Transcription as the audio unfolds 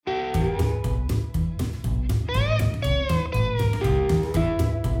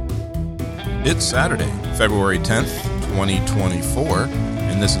It's Saturday, February 10th, 2024,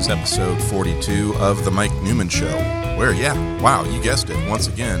 and this is episode 42 of The Mike Newman Show, where, you guessed it, once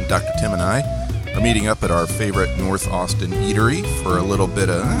again, Dr. Tim and I are meeting up at our favorite North Austin eatery for a little bit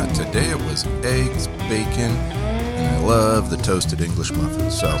of, today it was eggs, bacon, and I love the toasted English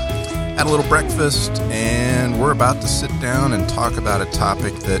muffins. So, had a little breakfast, and we're about to sit down and talk about a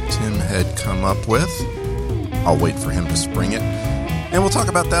topic that Tim had come up with. I'll wait for him to spring it. And we'll talk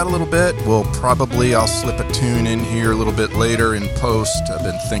about that a little bit. I'll slip a tune in here a little bit later in post. I've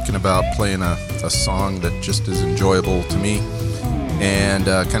been thinking about playing a song that just is enjoyable to me and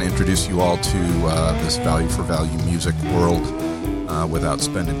kind of introduce you all to this value for value music world without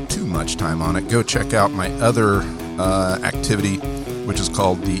spending too much time on it. Go check out my other activity, which is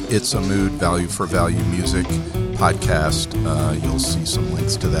called the It's a Mood Value for Value Music podcast. You'll see some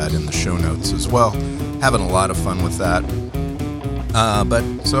links to that in the show notes as well. Having a lot of fun with that.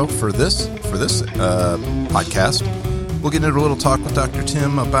 So for this podcast, we'll get into a little talk with Dr.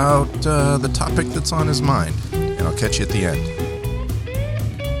 Tim about the topic that's on his mind, and I'll catch you at the end.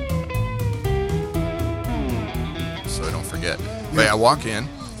 So I don't forget. But I walk in,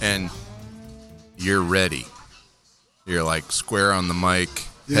 and you're ready. You're like square on the mic,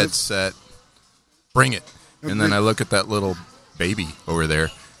 headset, bring it. And then I look at that little baby over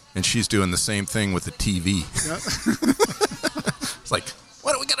there, and she's doing the same thing with the TV. Yep. Like,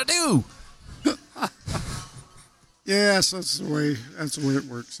 what are we gonna do? Yes, that's the way it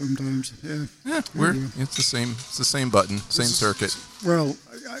works sometimes. It's the same button, same circuit. Well,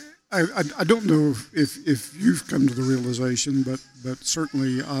 I don't know if you've come to the realization, but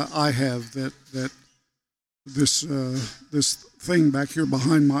certainly I have that this thing back here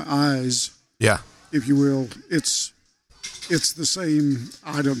behind my eyes, if you will, it's the same.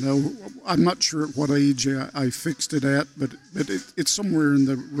 I don't know. I'm not sure at what age I fixed it at, but it's somewhere in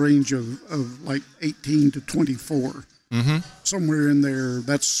the range of like 18 to 24. Mm-hmm. Somewhere in there.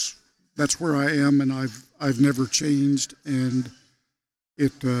 That's where I am, and I've never changed. And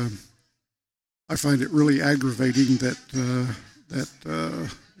I find it really aggravating that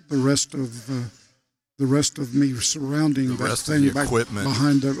the rest of me surrounding that thing back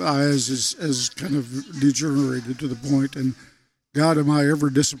behind the eyes is kind of degenerated to the point, and God, am I ever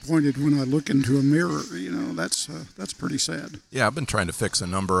disappointed when I look into a mirror? That's pretty sad. Yeah, I've been trying to fix a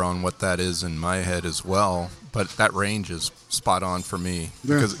number on what that is in my head as well, but that range is spot on for me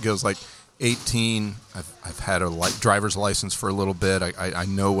because it goes like 18. I've had a driver's license for a little bit. I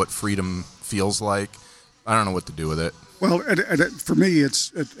know what freedom feels like. I don't know what to do with it. Well, for me,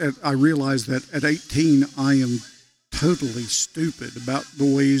 I realize that at 18, I am totally stupid about the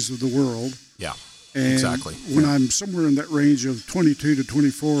ways of the world. Yeah, and exactly. When I'm somewhere in that range of 22 to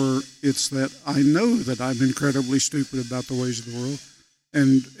 24, it's that I know that I'm incredibly stupid about the ways of the world,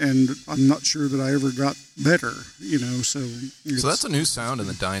 and I'm not sure that I ever got better. So that's a new sound in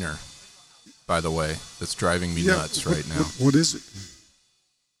the diner, by the way. That's driving me nuts right now. What is it?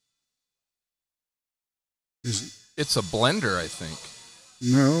 It's a blender, I think.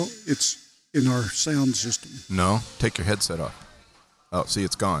 No, it's in our sound system. No? Take your headset off. Oh, see,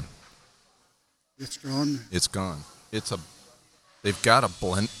 it's gone. It's gone? It's gone. They've got a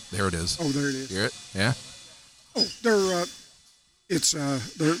blend. There it is. Oh, there it is. Hear it? Yeah? Oh,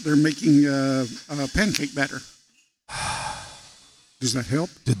 they're making pancake batter. Does that help?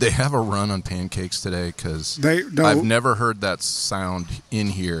 Did they have a run on pancakes today? Because I've never heard that sound in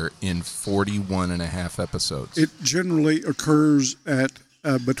here in 41 and a half episodes. It generally occurs at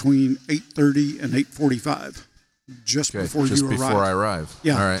between 8:30 and 8:45, just before I arrive.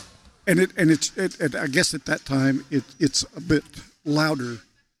 Yeah. All right. And I guess at that time it's a bit louder.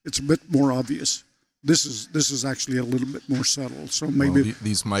 It's a bit more obvious. This is actually a little bit more subtle. So maybe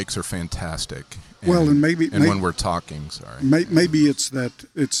these mics are fantastic. And maybe when we're talking, maybe it's that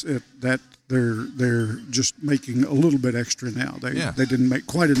they're just making a little bit extra now. They didn't make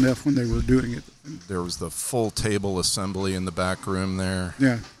quite enough when they were doing it. There was the full table assembly in the back room there.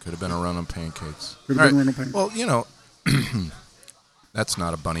 Yeah, could have been a run on pancakes. Could have been a run on pancakes. Well, that's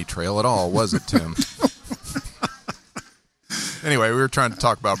not a bunny trail at all, was it, Tim? Anyway, we were trying to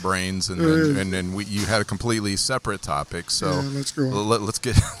talk about brains, and then you had a completely separate topic. So let's go on. Let's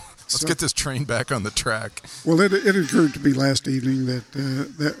get this train back on the track. Well, it occurred to me last evening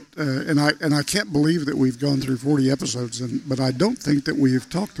and I can't believe that we've gone through 40 episodes, but I don't think that we've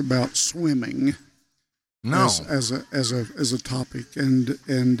talked about swimming. No, as a topic, and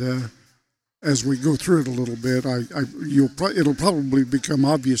as we go through it a little bit, it'll probably become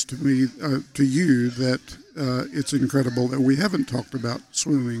obvious to me, to you, that it's incredible that we haven't talked about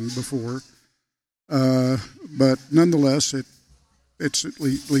swimming before. But nonetheless, it's at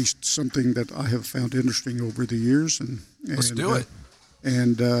least something that I have found interesting over the years. And let's do it.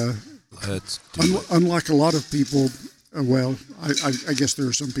 And let's do it. Unlike a lot of people, I guess there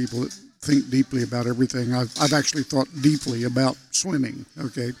are some people that think deeply about everything. I've actually thought deeply about swimming.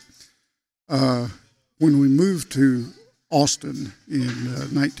 Okay, when we moved to Austin in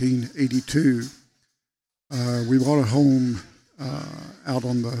 1982, we bought a home out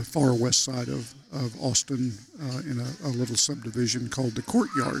on the far west side of Austin in a little subdivision called the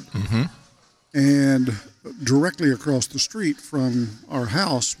Courtyard. Mm-hmm. And directly across the street from our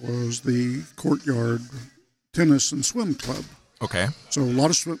house was the Courtyard Tennis and Swim Club. Okay. So a lot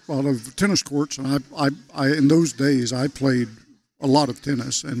of tennis courts, and I in those days I played a lot of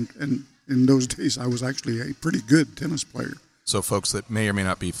tennis, and in those days I was actually a pretty good tennis player. So folks that may or may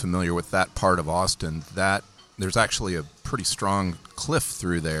not be familiar with that part of Austin, there's actually a pretty strong cliff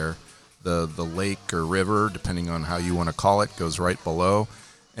through there. The lake or river, depending on how you want to call it, goes right below.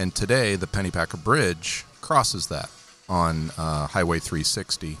 And today the Pennypacker Bridge crosses that on Highway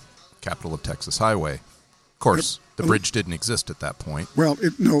 360, capital of Texas Highway. Of course, the bridge didn't exist at that point. Well,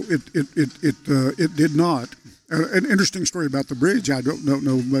 it did not. An interesting story about the bridge. I don't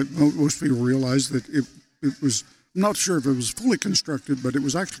know, but most people realize that it was. I'm not sure if it was fully constructed, but it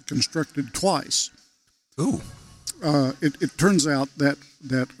was actually constructed twice. Ooh. It turns out that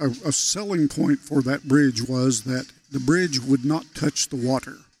a selling point for that bridge was that the bridge would not touch the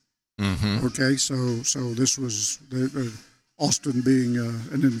water. Mm-hmm. Okay, so this was Austin being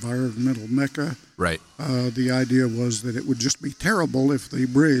an environmental mecca. Right. The idea was that it would just be terrible if the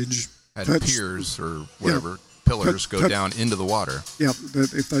bridge had piers or whatever, pillars go down into the water. Yeah,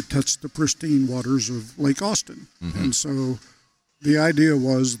 that if they touched the pristine waters of Lake Austin. Mm-hmm. And so the idea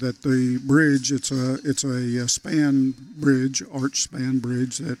was that the bridge, it's a span bridge, arch span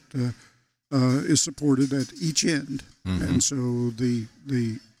bridge that is supported at each end. Mm-hmm. And so the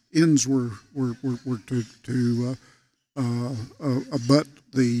ends were to abut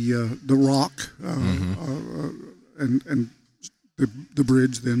the rock, and the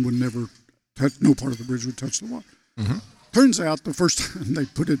bridge then would never touch. No part of the bridge would touch the water. Mm-hmm. Turns out the first time they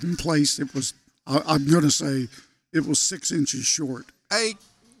put it in place, it was I'm going to say it was 6 inches short. And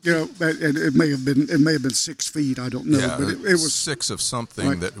it may have been 6 feet. I don't know, yeah, but it was 6 of something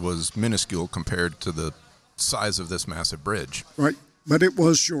right. That was minuscule compared to the size of this massive bridge. Right, but it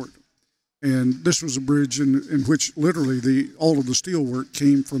was short. And this was a bridge in which literally all of the steel work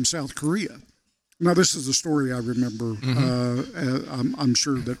came from South Korea. Now, this is a story I remember. Mm-hmm. I'm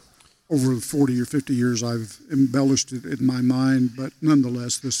sure that over 40 or 50 years I've embellished it in my mind, but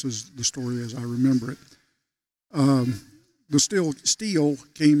nonetheless, this is the story as I remember it. The steel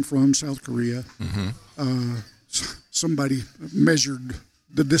came from South Korea. Mm-hmm. Somebody measured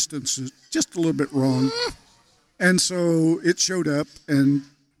the distances just a little bit wrong. And so it showed up, and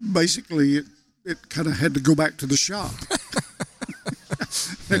basically it kind of had to go back to the shop.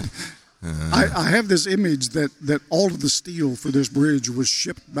 I have this image that all of the steel for this bridge was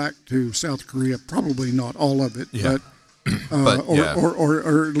shipped back to South Korea. Probably not all of it, yeah.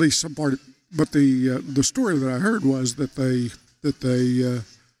 or at least some part. But the story that I heard was that they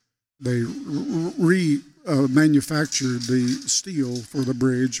manufactured the steel for the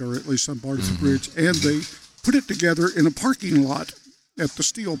bridge, or at least some part of the bridge, and they put it together in a parking lot at the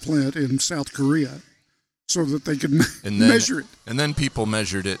steel plant in South Korea so that they could measure it. And then people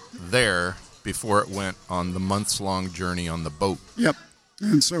measured it there before it went on the months-long journey on the boat. Yep.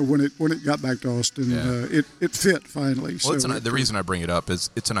 And so when it got back to Austin, it fit finally. Well, the reason I bring it up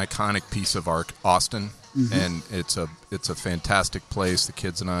is it's an iconic piece of Austin, mm-hmm. and it's a fantastic place. The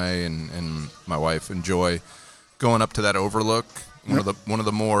kids and I and my wife enjoy going up to that overlook. One of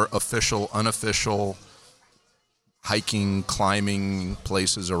the more official, unofficial hiking, climbing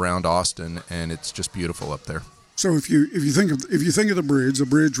places around Austin, and it's just beautiful up there. So if you think of the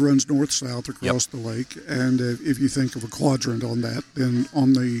bridge runs north-south across the lake, and if you think of a quadrant on that, then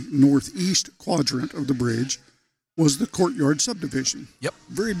on the northeast quadrant of the bridge was the Courtyard subdivision. Yep,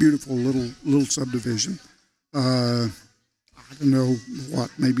 very beautiful little subdivision. I don't know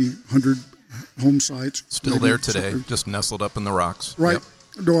maybe 100 home sites. Still there today, just nestled up in the rocks. Right. Yep.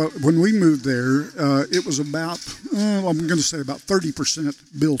 When we moved there, it was about, I'm going to say about 30%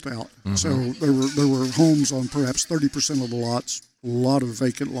 built out. Mm-hmm. So there were homes on perhaps 30% of the lots, a lot of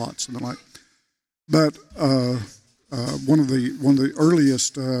vacant lots and the like. But one of the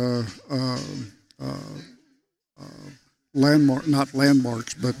earliest not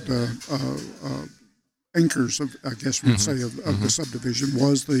landmarks, but anchors of, I guess we'd say, of the subdivision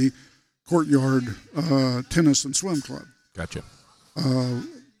was the Courtyard Tennis and Swim Club. Gotcha. A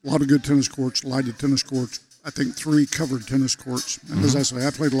lot of good tennis courts, lighted tennis courts, I think 3 covered tennis courts. And as I say,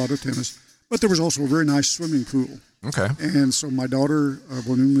 I played a lot of tennis, but there was also a very nice swimming pool. Okay. And so my daughter,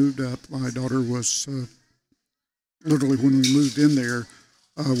 when we moved up, my daughter was literally, when we moved in there,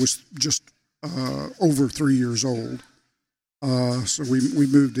 was just over 3 years old. So we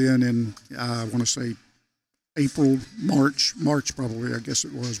moved in I want to say April, March probably, I guess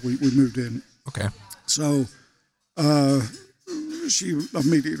it was. We moved in. Okay. So she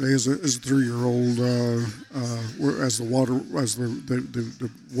immediately, as a 3-year-old, as the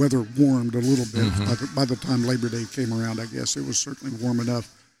weather warmed a little bit, by the time Labor Day came around, I guess it was certainly warm enough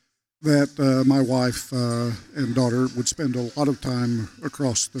that my wife and daughter would spend a lot of time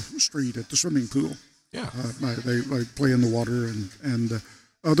across the street at the swimming pool. Yeah. They play in the water, and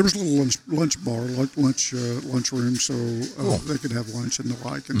there was a little lunch bar, lunchroom, so they could have lunch and the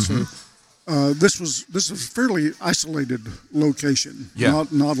like. And so this was a fairly isolated location. Yeah.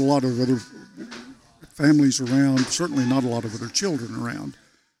 Not a lot of other families around. Certainly not a lot of other children around.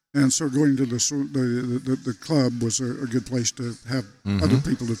 And so going to the club was a good place to have other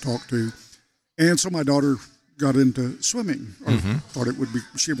people to talk to. And so my daughter got into swimming. Or thought it would be.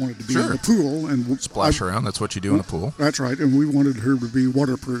 She wanted to be in the pool and splash around. That's what you do in a pool. That's right. And we wanted her to be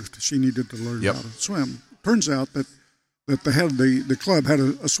waterproofed. She needed to learn how to swim. Turns out that the club had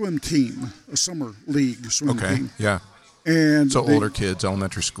a swim team, a summer league swim team. Yeah. And so older kids,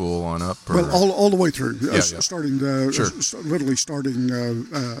 elementary school on up. Or, well, all the way through. Starting literally starting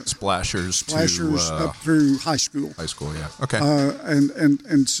splashers up through high school. High school, yeah. Okay.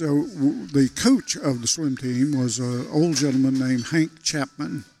 And so the coach of the swim team was an old gentleman named Hank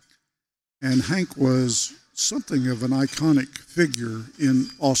Chapman, and Hank was something of an iconic figure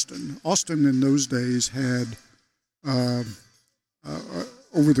in Austin. Austin in those days had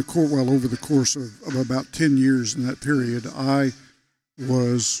over the course of about 10 years in that period, I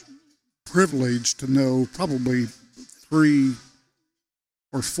was privileged to know probably 3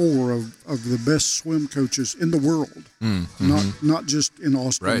 or 4 of the best swim coaches in the world. Not just in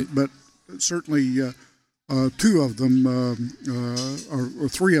Austin, but certainly 2 of them, or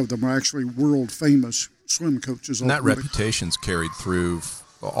 3 of them are actually world famous swim coaches. And that reputation's carried through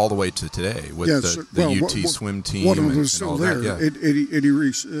all the way to today with the UT swim team. One of them is and still all there. That, yeah. Eddie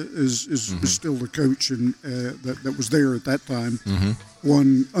Reese is still the coach and that was there at that time.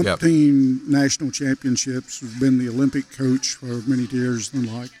 Won umpteen national championships, has been the Olympic coach for many years and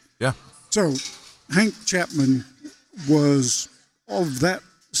the like. Yeah. So Hank Chapman was of that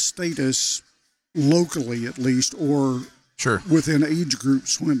status locally, at least, or within age group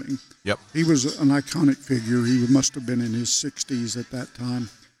swimming. Yep. He was an iconic figure. He must have been in his 60s at that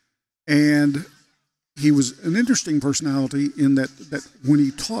time. And he was an interesting personality in that when he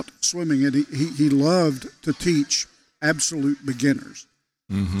taught swimming, and he loved to teach absolute beginners.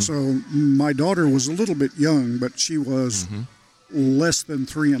 So my daughter was a little bit young, but she was less than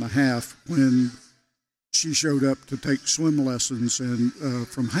 3 and a half when she showed up to take swim lessons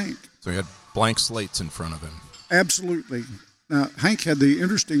from Hank. So he had blank slates in front of him. Absolutely. Now, Hank had the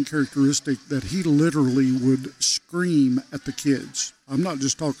interesting characteristic that he literally would scream at the kids. I'm not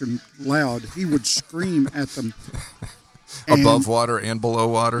just talking loud. He would scream at them. Above water and below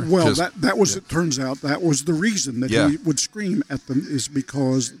water? Well, that was, it turns out, that was the reason that he would scream at them, is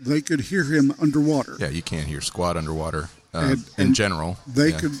because they could hear him underwater. Yeah, you can't hear squat underwater in general.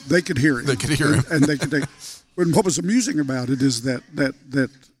 They could hear him. They could hear him. And they could. And what was amusing about it is that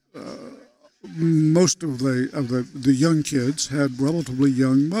most of the young kids had relatively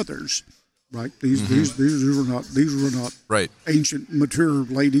young mothers, right? These were not right. ancient mature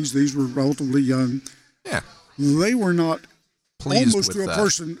ladies. These were relatively young. Yeah, they were not pleased almost with to a that.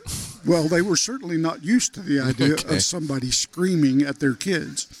 person. Well, they were certainly not used to the idea of somebody screaming at their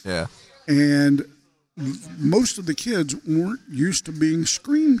kids. Yeah, and most of the kids weren't used to being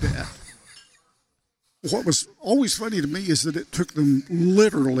screamed at. What was always funny to me is that it took them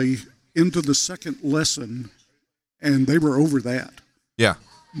literally into the second lesson, and they were over that. Yeah.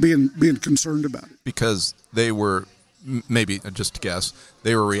 Being concerned about it. Because they were, maybe, just to guess,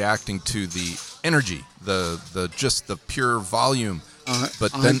 they were reacting to the energy, the just the pure volume.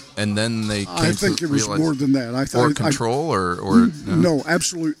 But then they came I think to it was realize, more than that. Control or no,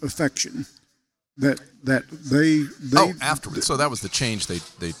 absolute affection. That they afterwards. So that was the change they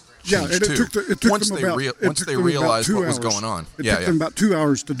yeah, and it took once them once they realized what was going on. It took them about 2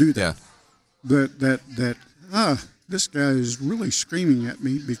 hours to do that. Yeah. This guy is really screaming at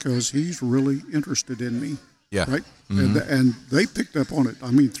me because he's really interested in me. Yeah. Right? And they picked up on it. I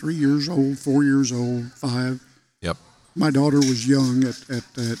mean, 3 years old, 4 years old, 5. Yep. My daughter was young at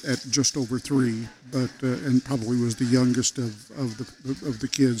just over 3, but and probably was the youngest of the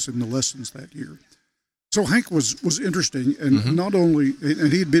kids in the lessons that year. So Hank was interesting, and not only,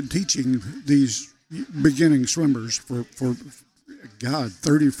 and he had been teaching these beginning swimmers for God,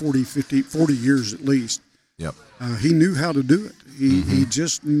 30, 40, 50, 40 years at least. Yep. He knew how to do it. He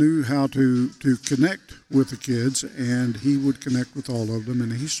just knew how to connect with the kids, and he would connect with all of them,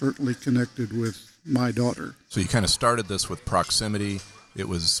 and he certainly connected with my daughter. So you kind of started this with proximity. It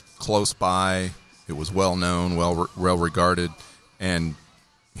was close by. It was well known, well regarded, and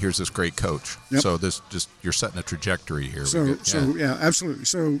here's this great coach. Yep. So this just you're setting a trajectory here. So yeah, absolutely.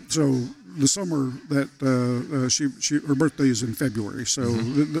 So the summer that her birthday is in February. So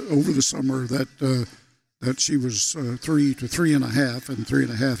over the summer that she was 3 to 3.5, and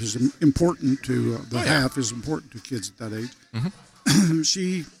 3.5 is important to half is important to kids at that age.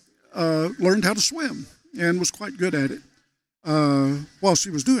 She learned how to swim and was quite good at it while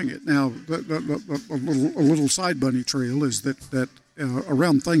she was doing it. Now, a little side bunny trail is that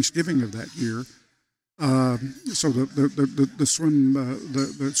around Thanksgiving of that year, so the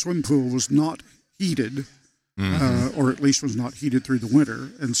swim pool was not heated. Or at least was not heated through the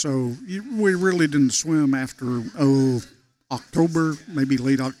winter. And so we really didn't swim after, October, maybe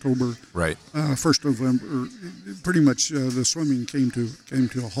late October. Right. 1st November. Pretty much the swimming came to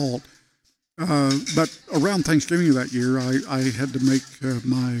a halt. But around Thanksgiving of that year, I had to make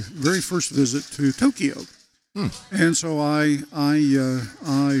my very first visit to Tokyo. And so I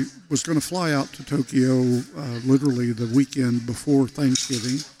was going to fly out to Tokyo literally the weekend before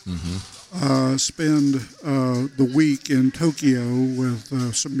Thanksgiving. Spend the week in Tokyo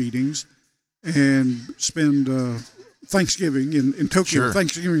with some meetings, and spend Thanksgiving in Tokyo. Sure.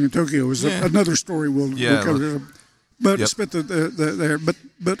 Thanksgiving in Tokyo is another story we'll cover. But spent there.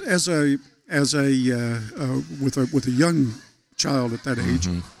 But as a with a young child at that age,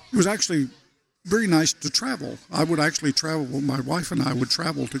 it was actually very nice to travel. I would actually travel. My wife and I would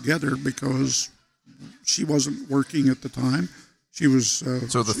travel together because she wasn't working at the time. She was.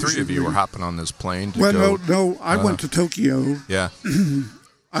 So the three of you were hopping on this plane to go? No. I went to Tokyo. Yeah.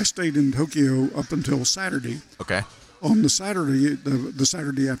 I stayed in Tokyo up until Saturday. Okay. On the Saturday, the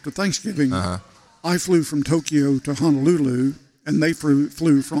Saturday after Thanksgiving, I flew from Tokyo to Honolulu, and they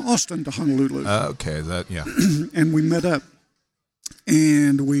flew from Austin to Honolulu. Okay. And we met up,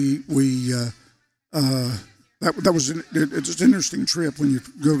 and that was it's an interesting trip. When you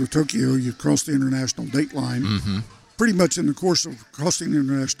go to Tokyo, you cross the international date line. Pretty much in the course of crossing the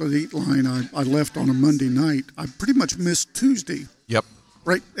international date line, I left on a Monday night. I pretty much missed Tuesday. Yep.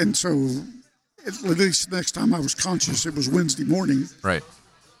 Right, and so at least the next time I was conscious, it was Wednesday morning. Right.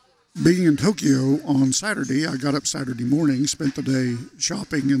 Being in Tokyo on Saturday, I got up Saturday morning, spent the day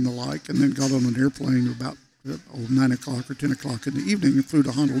shopping and the like, and then got on an airplane about 9 o'clock or 10 o'clock in the evening and flew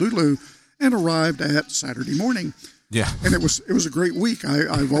to Honolulu and arrived at Saturday morning. Yeah. And it was a great week.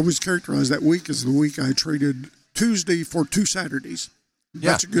 I've always characterized that week as the week I traded Tuesday for 2 Saturdays.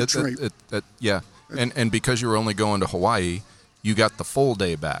 That's a good trade. And because you were only going to Hawaii, you got the full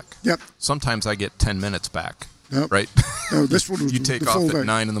day back. Yep. Sometimes I get 10 minutes back. Yep. Right? No, this one was you take the off full at day.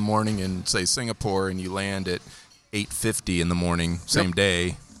 9 in the morning in, say, Singapore, and you land at 8:50 in the morning, same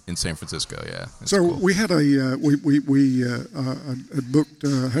day in San Francisco. Yeah. So cool. We had we booked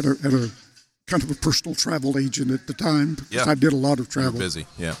had a kind of a personal travel agent at the time. Yeah. I did a lot of travel. You're busy,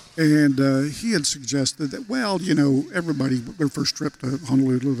 yeah. And he had suggested that, everybody, their first trip to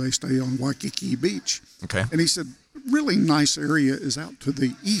Honolulu, they stay on Waikiki Beach. Okay. And he said, really nice area is out to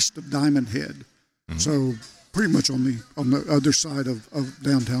the east of Diamond Head. So pretty much on the other side of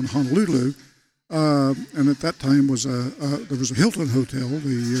downtown Honolulu. And at that time there was a Hilton Hotel.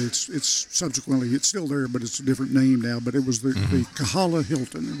 It's subsequently, it's still there, but it's a different name now. But it was the Kahala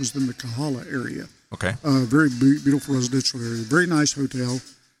Hilton. It was in the Kahala area. Okay. Very beautiful residential area. Very nice hotel.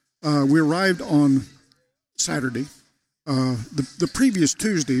 We arrived on Saturday. The previous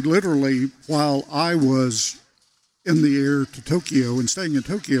Tuesday, literally while I was in the air to Tokyo and staying in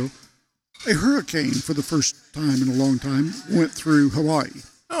Tokyo, a hurricane for the first time in a long time went through Hawaii.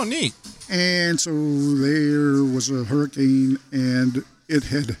 Oh, neat. And so there was a hurricane, and it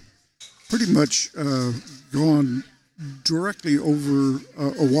had pretty much gone directly over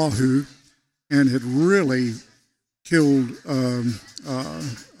Oahu and had really killed one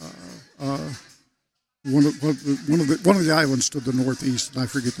of the islands to the northeast, and I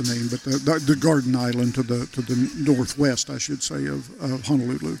forget the name, but the Garden Island to the northwest, I should say, of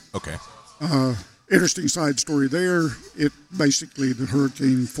Honolulu. Okay. Interesting side story there. It basically, the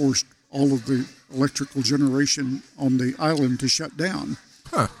hurricane forced all of the electrical generation on the island to shut down.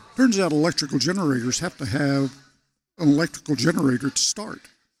 Huh. Turns out electrical generators have to have an electrical generator to start.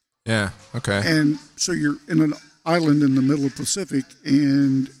 Yeah, okay. And so you're in an island in the middle of the Pacific,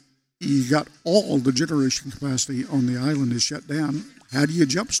 and you got all the generation capacity on the island is shut down. How do you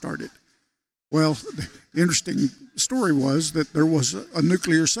jumpstart it? Well, the interesting story was that there was a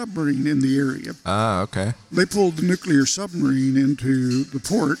nuclear submarine in the area. Ah, okay. They pulled the nuclear submarine into the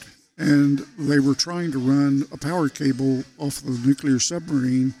port, and they were trying to run a power cable off the nuclear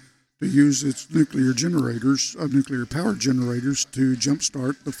submarine to use its nuclear generators, nuclear power generators, to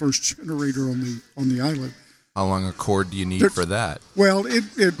jumpstart the first generator on the island. How long a cord do you need for that? Well, it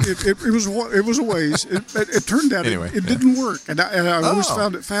was a ways. It turned out Anyway, it didn't work, and I always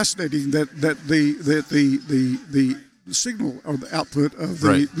found it fascinating that the signal or the output of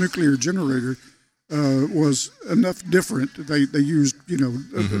the nuclear generator was enough different. They used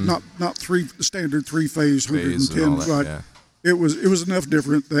not standard three phase 110, but it was enough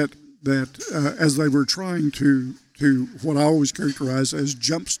different that as they were trying to what I always characterize as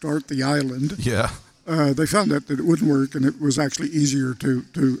jumpstart the island. Yeah. They found out that it wouldn't work, and it was actually easier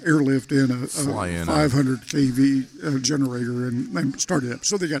to airlift in a 500 kV generator and start it up.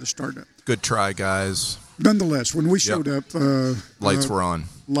 So they got to start up. Good try, guys. Nonetheless, when we showed up, lights were on.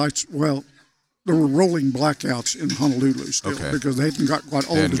 There were rolling blackouts in Honolulu still because they hadn't got quite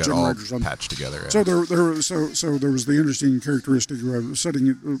all the generators on patched together. Yeah. So there was the interesting characteristic of setting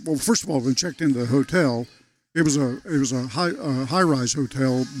it. Well, first of all, when we checked into the hotel, it was a high-rise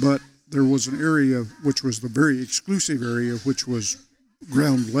hotel, but there was an area which was the very exclusive area, which was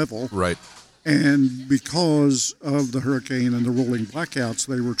ground level. Right. And because of the hurricane and the rolling blackouts,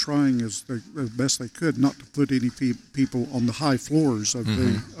 they were trying as best they could not to put any people on the high floors of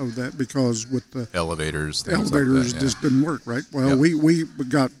that, because with the elevators like that, just didn't work. Right. Well, we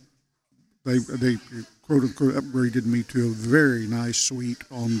got they quote unquote upgraded me to a very nice suite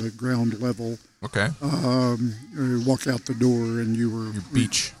on the ground level. Okay. Walk out the door and you were your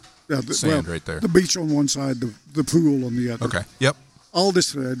beach. Sand right there. The beach on one side, the pool on the other. Okay. Yep. All this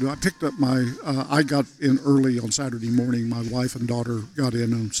said, I picked up I got in early on Saturday morning. My wife and daughter got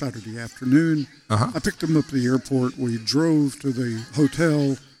in on Saturday afternoon. I picked them up at the airport. We drove to the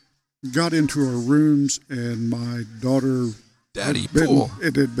hotel, got into our rooms, and my daughter... Daddy, pool.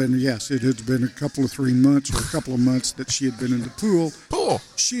 It had been a couple of 3 months or a couple of months that she had been in the pool. Pool.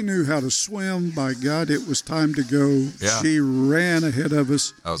 She knew how to swim. By God, it was time to go. Yeah. She ran ahead of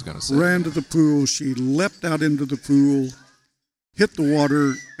us. I was going to say. Ran to the pool. She leapt out into the pool, hit the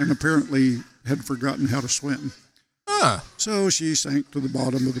water, and apparently had forgotten how to swim. So she sank to the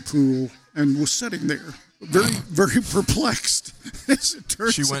bottom of the pool and was sitting there, very, very perplexed. As it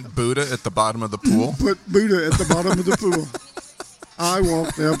turns she went Buddha at the bottom of the pool? Put Buddha at the bottom of the pool. I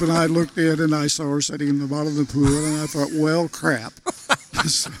walked up and I looked in and I saw her sitting in the bottom of the pool, and I thought, well, crap.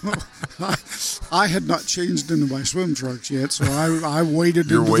 So I had not changed into my swim trunks yet, so I waded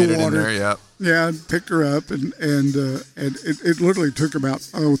into the water. In there, yeah. Yeah, and picked her up, and it literally took about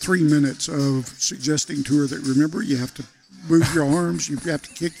 3 minutes of suggesting to her that, remember, you have to move your arms, you have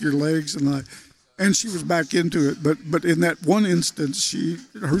to kick your legs, and she was back into it. But in that one instance,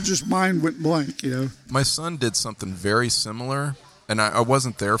 her mind went blank. My son did something very similar, and I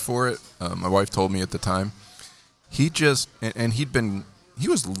wasn't there for it. My wife told me at the time. He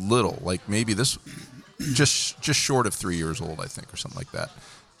was little, like maybe this, just short of 3 years old, I think, or something like that.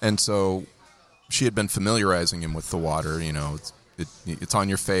 And so she had been familiarizing him with the water. It's on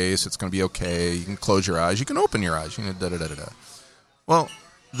your face. It's going to be okay. You can close your eyes. You can open your eyes. Da-da-da-da-da. Well,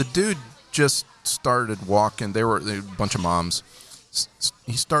 the dude just started walking. They were a bunch of moms.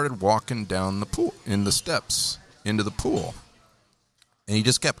 He started walking down the pool, in the steps, into the pool. And he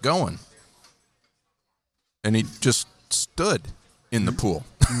just kept going. And he just stood in the pool.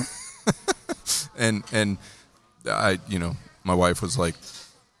 and I, my wife was like,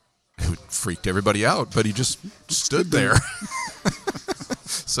 it freaked everybody out, but he just stood there.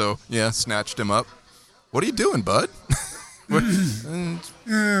 So, snatched him up. What are you doing, bud?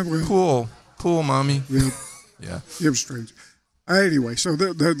 Pool, mommy. Yeah. It was strange. Anyway, so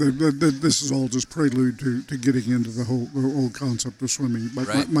this is all just prelude to getting into the whole concept of swimming.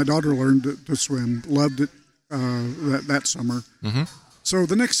 But my daughter learned to swim, loved it that summer. Mm-hmm. So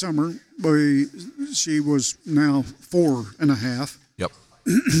the next summer, she was now 4.5. Yep.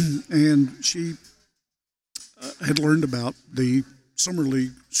 And she had learned about the Summer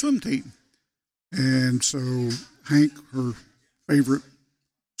League swim team. And so Hank, her favorite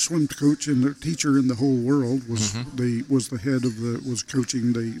swim coach and the teacher in the whole world, was the head of was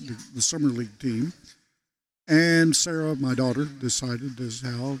coaching the Summer League team. And Sarah, my daughter, decided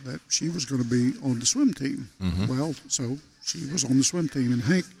that she was going to be on the swim team. Mm-hmm. Well, so she was on the swim team, and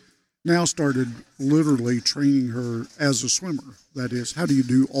Hank now started literally training her as a swimmer. That is, how do you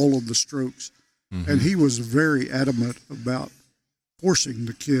do all of the strokes? Mm-hmm. And he was very adamant about forcing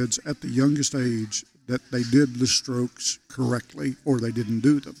the kids at the youngest age that they did the strokes correctly or they didn't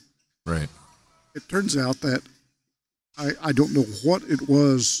do them. Right. It turns out that I don't know what it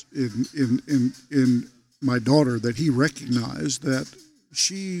was in my daughter that he recognized that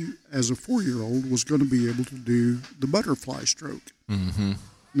she, as a 4-year-old, was going to be able to do the butterfly stroke. Mm-hmm.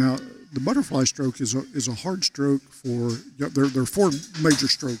 Now, the butterfly stroke is a hard stroke for, there are 4 major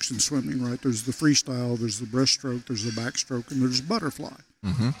strokes in swimming, right? There's the freestyle, there's the breaststroke, there's the backstroke, and there's butterfly.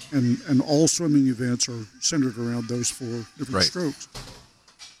 Mm-hmm. And all swimming events are centered around those 4 different strokes.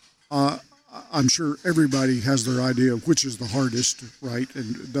 I'm sure everybody has their idea of which is the hardest, right,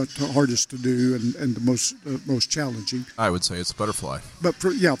 and the hardest to do and the most challenging. I would say it's butterfly. But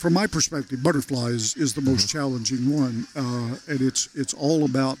from my perspective, butterfly is the most challenging one, and it's all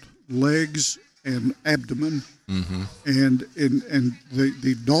about legs and abdomen, and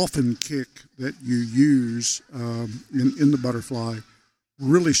the dolphin kick that you use in the butterfly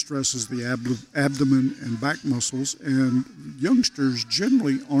really stresses the abdomen and back muscles, and youngsters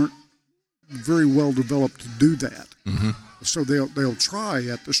generally aren't very well developed to do that. Mm-hmm. So they'll try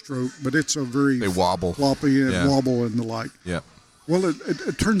at the stroke, but it's a very they wobble, floppy and wobble and the like. Yeah. Well,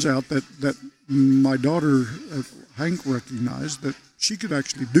 it turns out that my daughter Hank recognized that she could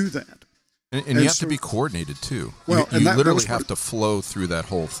actually do that. And you have to be coordinated too. Well, you literally have to flow through that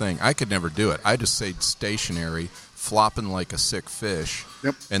whole thing. I could never do it. I just stayed stationary, flopping like a sick fish.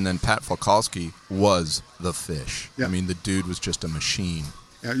 Yep. And then Pat Falkowski was the fish. Yep. I mean, the dude was just a machine.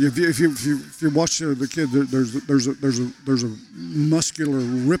 Yeah, if you watch the kid, there's a muscular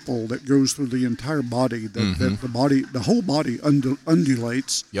ripple that goes through the entire body that the whole body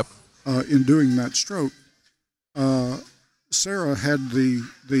undulates. Yep. In doing that stroke, Sarah had the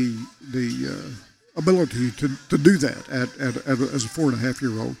ability to do that as a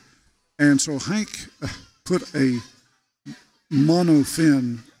 4.5-year-old, and so Hank put a mono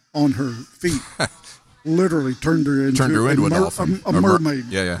fin on her feet. Literally turned her into a dolphin, a mermaid.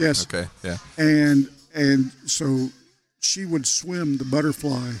 Yeah. Yes. Okay. Yeah. And so she would swim the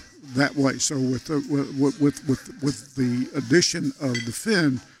butterfly that way. So with the addition of the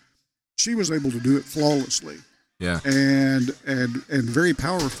fin, she was able to do it flawlessly. Yeah. And very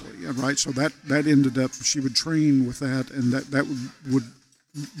powerfully. Right. So that ended up, she would train with that, and that would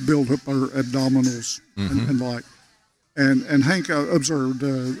build up her abdominals and the like. And Hank observed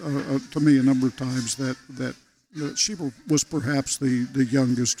to me a number of times that she was perhaps the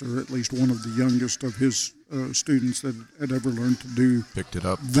youngest, or at least one of the youngest of his students that had ever learned to do picked it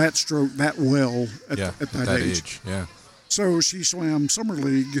up that stroke that well at that age. Yeah. So she swam summer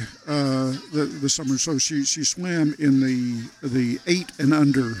league the summer. So she swam in the 8 and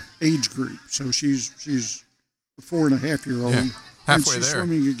under age group. So she's a 4.5-year-old, halfway and she's there.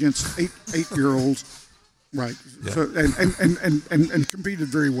 swimming against 8-year-olds. Right. Yeah. So and competed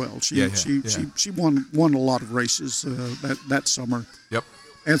very well. She won a lot of races that summer. Yep.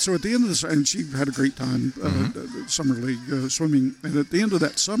 And so at the end of this, and she had a great time summer league swimming. And at the end of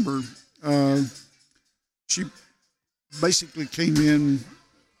that summer, she basically came in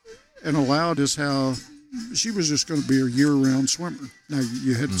and allowed us how she was just going to be a year-round swimmer. Now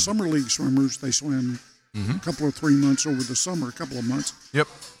you had summer league swimmers; they swam a couple of 3 months over the summer, a couple of months. Yep.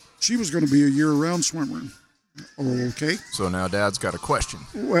 She was going to be a year-round swimmer. Okay. So now Dad's got a question.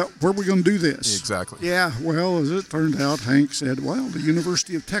 Well, where are we going to do this? Exactly. Yeah, well, as it turned out, Hank said, well, the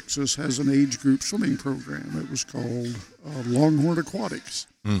University of Texas has an age group swimming program. It was called Longhorn Aquatics.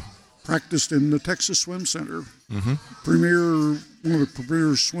 Practiced in the Texas Swim Center. One of the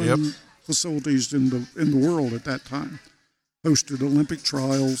premier swim facilities in the world at that time. Hosted Olympic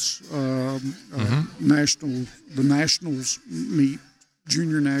trials, the nationals meet,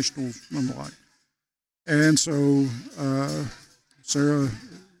 junior nationals, and the like. And so Sarah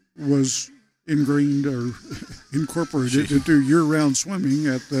was ingrained or incorporated into year-round swimming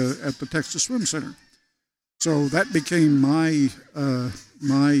at the Texas Swim Center. So that became my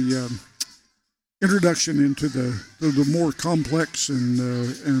introduction into the more complex and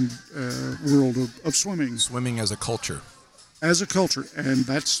world of swimming. Swimming as a culture. As a culture, and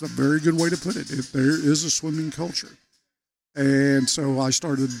that's a very good way to put it. There is a swimming culture. And so I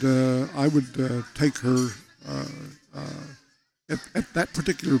started, I would take her, at that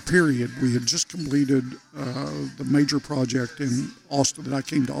particular period, we had just completed the major project in Austin that I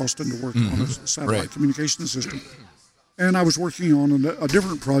came to Austin to work on, a satellite communication system. And I was working on a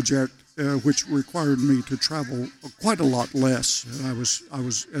different project which required me to travel quite a lot less. And I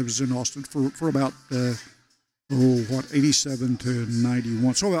was in Austin for about, 87 to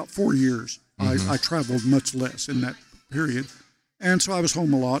 91, so about 4 years. I traveled much less in that period, and so I was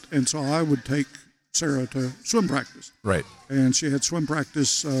home a lot, and so I would take Sarah to swim practice. Right. And she had swim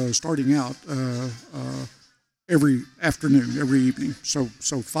practice starting out every afternoon, every evening. So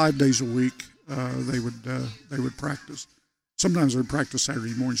 5 days a week they would practice. Sometimes they would practice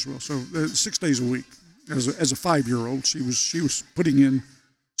Saturday mornings as well. So 6 days a week. As a 5-year-old, she was putting in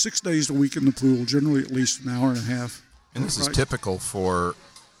 6 days a week in the pool, generally at least an hour and a half. And this is typical for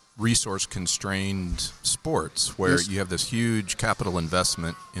resource-constrained sports, where you have this huge capital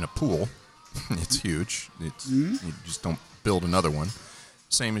investment in a pool. It's huge. You just don't build another one.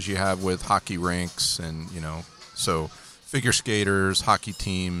 Same as you have with hockey rinks, and so figure skaters, hockey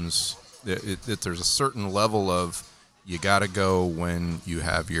teams. There's a certain level of you got to go when you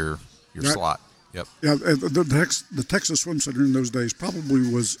have your slot. Yep. Yeah, the Texas Swim Center in those days probably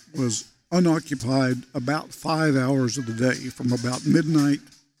was unoccupied about 5 hours of the day, from about midnight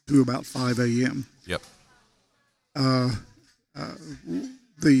to about 5 a.m. Yep.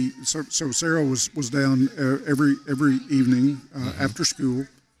 So Sarah was down every evening after school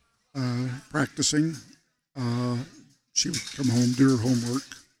practicing. She would come home, do her homework,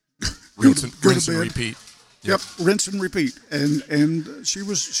 rinse and repeat. Yep, rinse and repeat, and she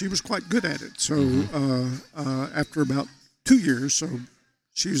was quite good at it. So after about 2 years, so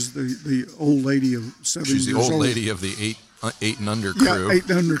she's the old lady of 7 years old. She's the old lady of the eight and under crew. Yeah, 8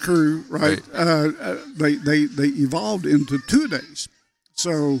 and under crew, right? They evolved into 2 days.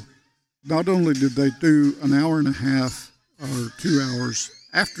 So not only did they do an hour and a half or 2 hours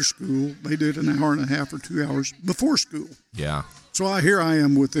after school, they did an hour and a half or 2 hours before school. Yeah. So here I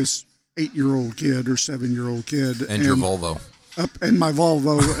am with this 8-year-old kid or 7-year-old kid, and your Volvo, and my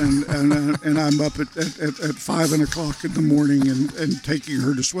Volvo, and I'm up at 5 o'clock in the morning and taking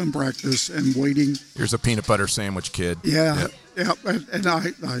her to swim practice and waiting. Here's a peanut butter sandwich, kid. Yeah. And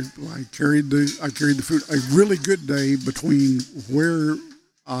I carried the food. A really good day between where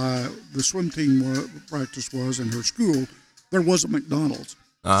the swim team practice was and her school, there was a McDonald's.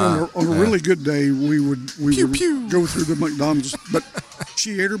 So on a really good day, we would go through the McDonald's. But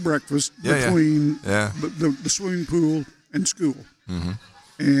she ate her breakfast between the swimming pool and school,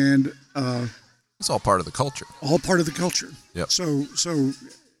 and it's all part of the culture. All part of the culture. Yep. So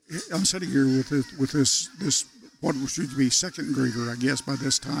I'm sitting here with this what should be second grader, I guess, by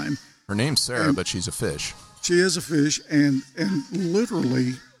this time. Her name's Sarah, but she's a fish. She is a fish, and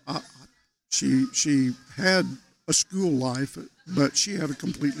literally, she had a school life, but she had a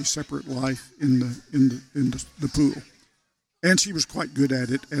completely separate life in the pool, and she was quite good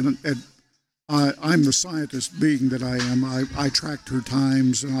at it. And I'm the scientist being that I am. I tracked her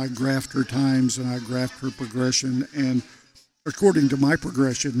times, and I graphed her times, and I graphed her progression, and according to my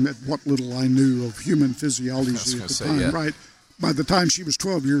progression, at what little I knew of human physiology at the time, right? By the time she was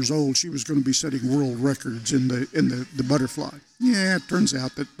 12 years old, she was going to be setting world records in the butterfly. Yeah, it turns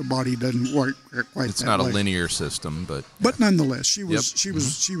out that the body doesn't work quite. It's that not way. A linear system, but nonetheless, she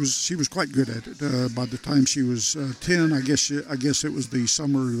was quite good at it. By the time she was 10, I guess it was the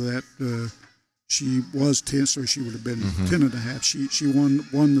summer that she was 10, so she would have been 10 and a half. She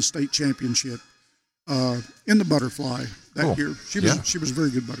won the state championship in the butterfly that year. She was a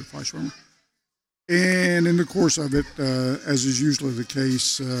very good butterfly swimmer. And in the course of it, as is usually the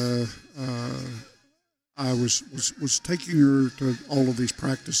case, I was taking her to all of these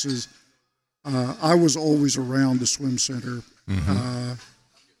practices. I was always around the swim center.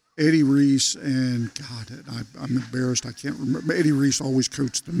 Eddie Reese and I'm embarrassed, I can't remember. Eddie Reese always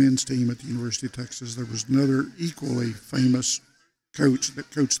coached the men's team at the University of Texas. There was another equally famous coach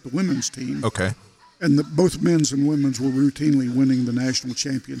that coached the women's team. Okay. And both men's and women's were routinely winning the national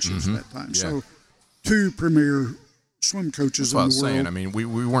championships at that time. Yeah. So 2 premier swim coaches in the world. That's what I was saying. I mean, we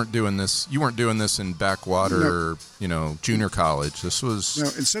weren't doing this. You weren't doing this in backwater, junior college. This was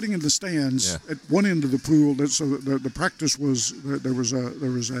and sitting in the stands at one end of the pool. So the practice was there was a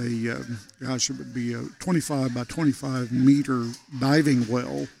it would be a 25 by 25 meter diving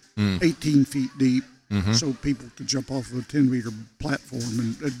well, 18 feet deep, so people could jump off of a 10 meter platform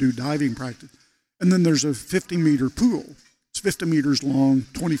and do diving practice. And then there's a 50-meter pool. It's 50 meters long,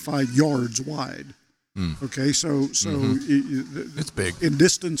 25 yards wide. Okay, so it's big. In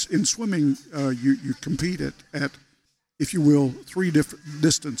distance, in swimming, you compete at, if you will, 3 different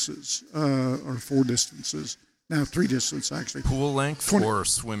distances or 4 distances. Now 3 distances actually. Pool length or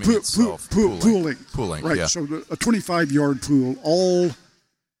swimming itself? Pool length. Pool length. Right. Yeah. So a 25-yard pool, all,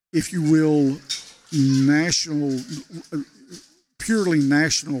 if you will, purely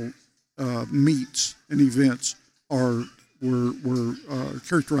national meets and events were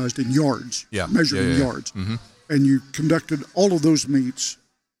characterized in yards, measured in yards. And you conducted all of those meets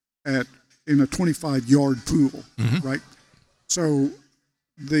in a 25-yard pool, right? So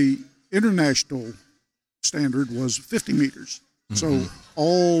the international standard was 50 meters. Mm-hmm. So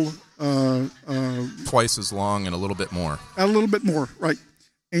all twice as long and a little bit more. A little bit more, right?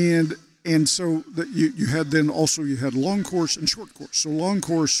 And so that you had then also you had long course and short course. So long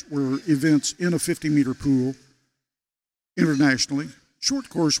course were events in a 50-meter pool internationally. Short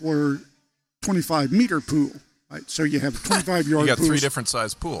course were 25-meter pool, right? So you have 25-yard You got pools. 3 different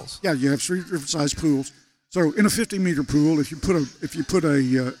size pools. Yeah, you have 3 different size pools. So in a 50-meter pool, if you put if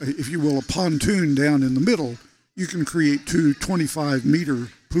you will, a pontoon down in the middle, you can create 2 25-meter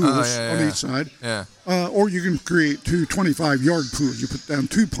pools on each side. Yeah. Or you can create 2 25-yard pools. You put down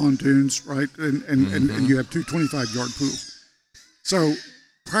 2 pontoons, right, and you have 2 25-yard pools. So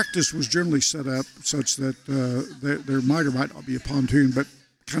practice was generally set up such that there might or might not be a pontoon, but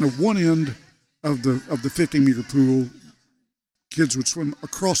kind of one end of the 50-meter pool, kids would swim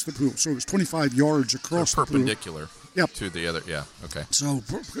across the pool. So it was 25 yards across the pool. Perpendicular. Yep. To the other, yeah, okay. So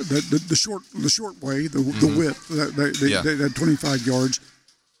the short way, the width, they had 25 yards,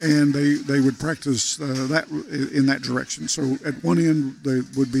 and they would practice that in that direction. So at one end they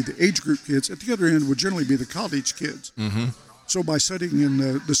would be the age group kids. At the other end would generally be the college kids. Mm-hmm. So by sitting in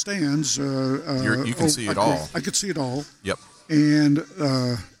the stands, you can see it all. I could see it all. Yep. And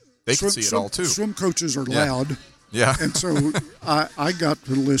they can see it all too. Swim coaches are loud. Yeah. And so I got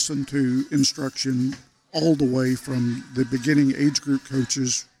to listen to instruction all the way from the beginning age group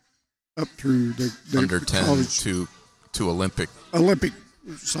coaches up through the under 10 college to Olympic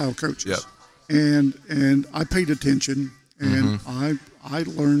style coaches. Yep. And I paid attention, and I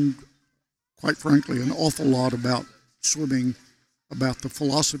learned, quite frankly, an awful lot about swimming, about the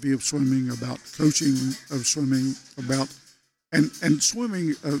philosophy of swimming, about coaching of swimming, about and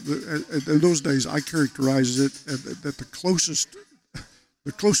swimming. In those days, I characterized it that the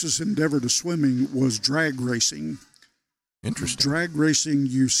closest endeavor to swimming was drag racing. Interesting. Drag racing,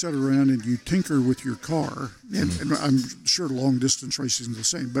 you sit around and you tinker with your car, and I'm sure long distance racing is the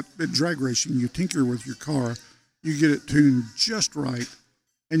same, but in drag racing, you tinker with your car, you get it tuned just right,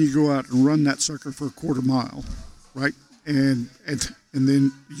 and you go out and run that sucker for a quarter mile, right? And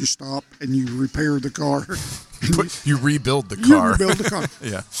then you stop and you repair the car. You rebuild the car. You rebuild the car.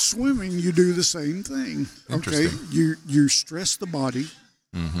 Yeah. Swimming, you do the same thing. Okay, you stress the body,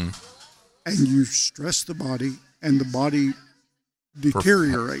 and you stress the body, and the body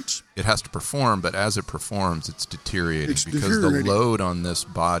deteriorates. It has to perform, but as it performs, it's deteriorating because the deteriorating. load on this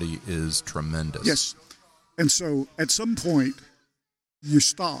body is tremendous. Yes, and so at some point, you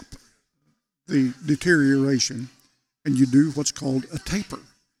stop the deterioration, and you do what's called a taper.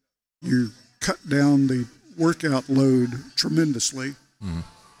 You cut down the workout load tremendously.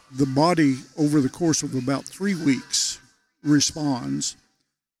 The body, over the course of about 3 weeks, responds,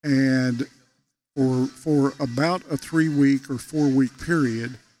 and for about a 3-week or 4-week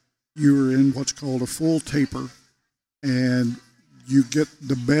period, you're in what's called a full taper, and you get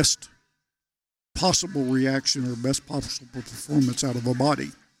the best possible reaction or best possible performance out of a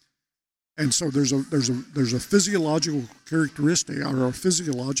body. And so there's a physiological characteristic or a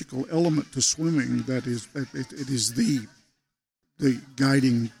physiological element to swimming that is the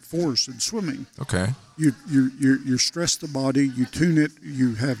guiding force in swimming. Okay. You stress the body, you tune it,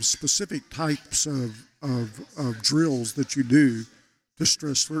 you have specific types of drills that you do to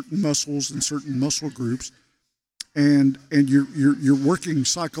stress certain muscles and certain muscle groups, and you're working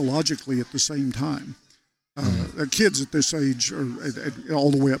psychologically at the same time. Kids at this age, are all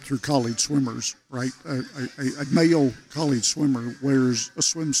the way up through college swimmers, right? A male college swimmer wears a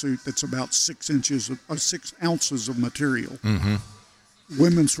swimsuit that's about 6 ounces of material.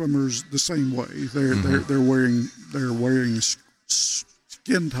 Women swimmers the same way. They're wearing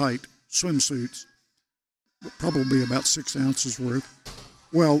skin tight swimsuits, probably about 6 ounces worth.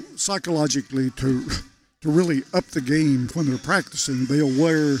 Well, psychologically, to really up the game when they're practicing, they'll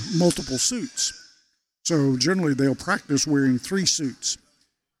wear multiple suits. So generally, they'll practice wearing 3 suits.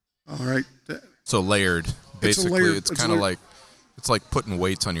 All right. So layered, basically, it's kind of like it's like putting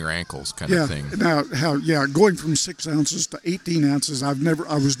weights on your ankles, kind of thing. Now, going from 6 ounces to 18 ounces, I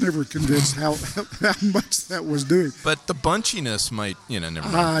was never convinced how much that was doing. But the bunchiness might, never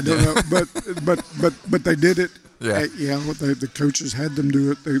mind. I don't know, but they did it. Yeah. The coaches had them do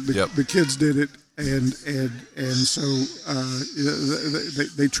it. The kids did it, and so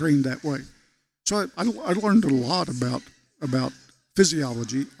they trained that way. So I learned a lot about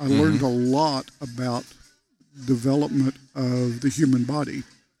physiology. I learned a lot about development of the human body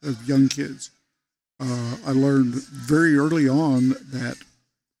of young kids. I learned very early on that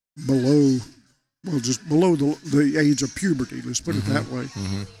below the age of puberty, let's put it that way,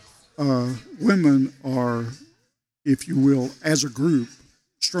 women are, if you will, as a group,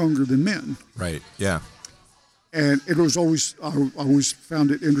 stronger than men. Right. Yeah. And it was always, I always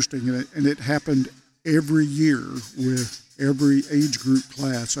found it interesting, and it happened every year with every age group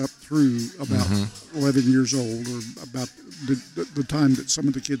class up through about 11 years old, or about the time that some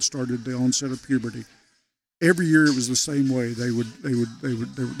of the kids started the onset of puberty. Every year it was the same way. There would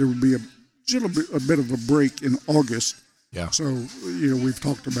be a bit of a break in August. Yeah. So, we've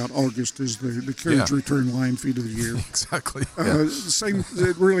talked about August as the carriage return line feed of the year. Exactly. Same.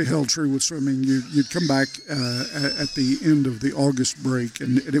 It really held true with swimming. You'd come back at the end of the August break,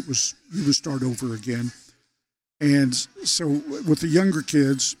 and you would start over again. And so, with the younger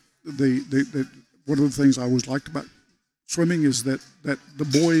kids, one of the things I always liked about swimming is that the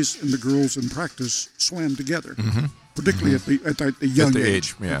boys and the girls in practice swam together, particularly at the young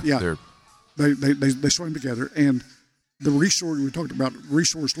age. Yeah. They swam together, and the resource, we talked about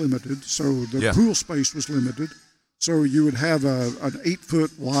resource limited, so the pool space was limited. So you would have an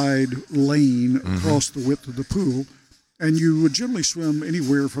 8-foot wide lane across the width of the pool, and you would generally swim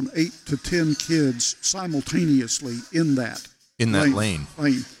anywhere from 8 to 10 kids simultaneously in that lane.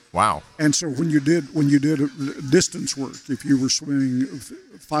 Wow. And so when you did distance work, if you were swimming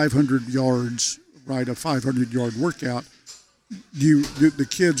 500 yards, a 500-yard workout, the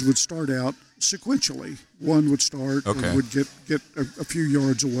kids would start out sequentially. One would start, would get a few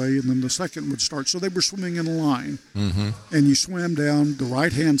yards away, and then the second would start. So they were swimming in a line. And you swam down the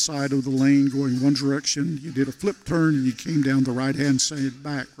right-hand side of the lane going one direction. You did a flip turn, and you came down the right-hand side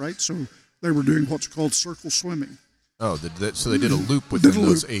back, right? So they were doing what's called circle swimming. Oh, so they did a loop within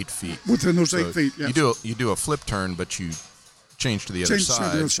those 8 feet. Within those 8 feet, yes. You do a flip turn, but you change to the other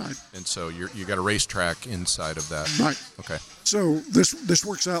side. To the other side. And so you got a racetrack inside of that. Right. Okay. So this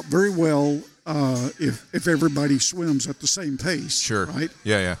works out very well if everybody swims at the same pace. Sure. Right.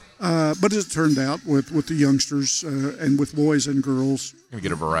 Yeah. But as it turned out, with the youngsters and with boys and girls, you're gonna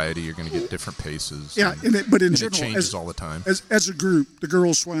get a variety. You're gonna get different paces. Yeah, but in general, it changes all the time. As a group, the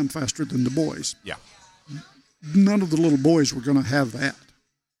girls swam faster than the boys. Yeah. None of the little boys were going to have that.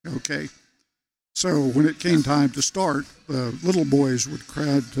 Okay. So when it came time to start, the little boys would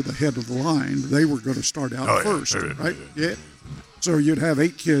crowd to the head of the line. They were going to start out first, right? Yeah. So you'd have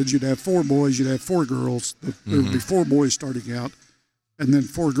 8 kids, you'd have 4 boys, you'd have 4 girls. There would be 4 boys starting out, and then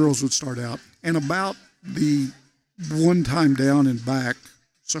 4 girls would start out. And about the one time down and back,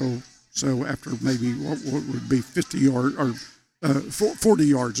 so after maybe what would be 50 yards or 40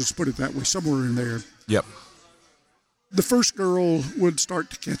 yards, let's put it that way, somewhere in there. Yep. The first girl would start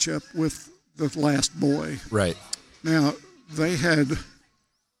to catch up with the last boy. Right. Now, they had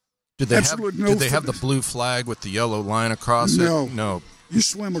Did they have the blue flag with the yellow line across it? No. You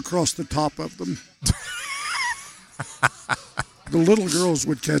swim across the top of them. The little girls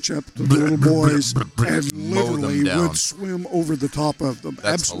would catch up to the little boys and literally would swim over the top of them.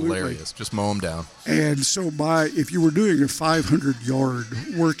 That's Absolutely hilarious. Just mow them down. And so if you were doing a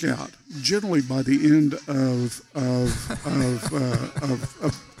 500-yard workout, generally by the end of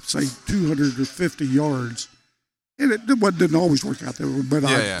say 250 yards, and it didn't always work out that way, but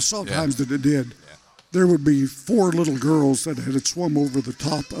I saw times that it did. Yeah. There would be 4 little girls that had swum over the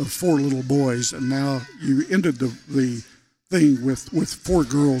top of 4 little boys, and now you ended the thing with 4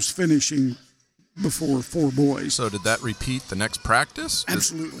 girls finishing before 4 boys. So did that repeat the next practice?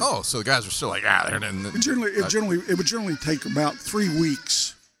 Absolutely. So the guys were still like, they're in. It would generally take about 3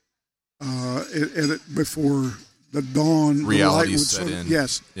 weeks before the dawn reality would set in.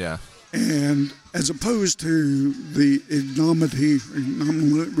 Yes. Yeah. And as opposed to the ignominy,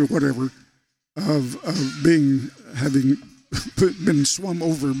 whatever, of having been swum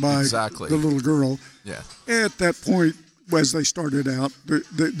over by the little girl. Yeah. At that point, as they started out,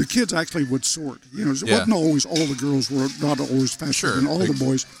 the kids actually would sort. It wasn't always all the girls were not always faster than all the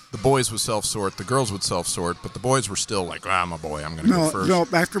boys. The boys would self-sort, the girls would self-sort, but the boys were still like, I'm a boy, I'm going to go first. No,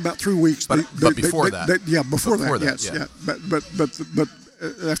 after about 3 weeks. But before that. Before that, yes. Yeah. But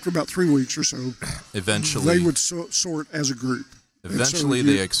after about 3 weeks or so, eventually they would sort as a group. Eventually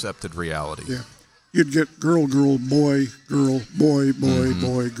they accepted reality. Yeah. You'd get girl, boy, boy, girl,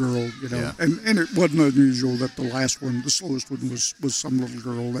 Yeah. And it wasn't unusual that the last one, the slowest one, was some little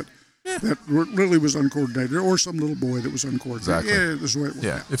girl that really was uncoordinated, or some little boy that was uncoordinated. Exactly. Yeah, that's the way it worked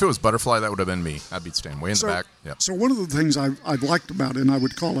out. If it was butterfly, that would have been me. I'd be staying way in the back. Yep. So one of the things I've liked about, and I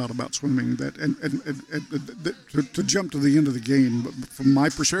would call out about swimming, that and to jump to the end of the game, from my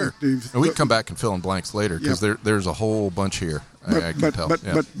perspective, and we can come back and fill in blanks later because there's a whole bunch here. I can tell. But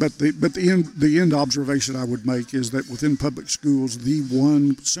the end observation I would make is that within public schools, the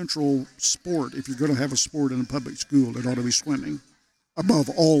one central sport, if you're going to have a sport in a public school, it ought to be swimming, above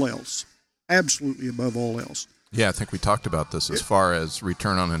all else, absolutely above all else. Yeah, I think we talked about this as far as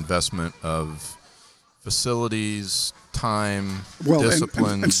return on investment of facilities, time,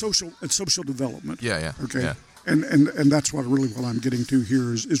 discipline, and social development. Yeah. Okay. Yeah. And that's what I'm getting to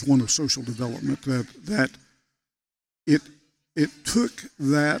here is one of social development that it took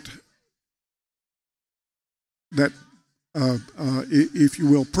that if you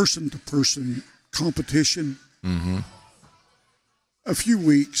will, person to person competition. Mm-hmm. A few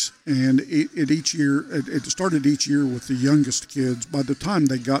weeks, and it started each year with the youngest kids. By the time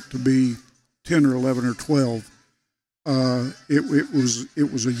they got to be 10 or 11 or 12, it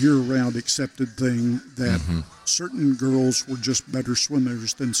was a year-round accepted thing that certain girls were just better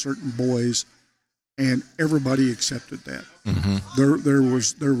swimmers than certain boys, and everybody accepted that. Mm-hmm.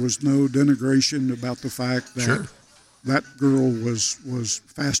 There was no denigration about the fact that that girl was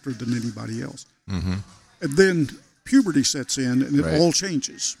faster than anybody else. Mm-hmm. And then puberty sets in, and it all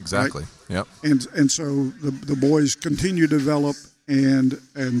changes. Exactly. Right? Yep. And so the boys continue to develop, and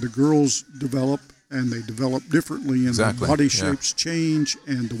the girls develop, and they develop differently, and their body shapes change,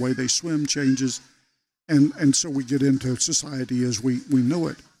 and the way they swim changes, and so we get into society as we know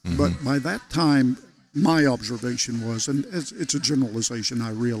it. Mm-hmm. But by that time, my observation was, and it's a generalization,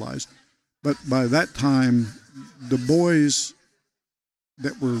 I realize, but by that time, the boys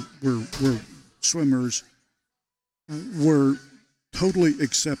that were swimmers were totally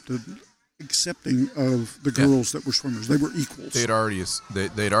accepting of the girls that were swimmers. They were equals. They'd already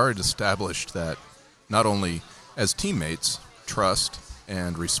established that not only as teammates, trust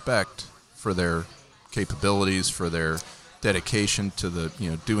and respect for their capabilities, for their dedication to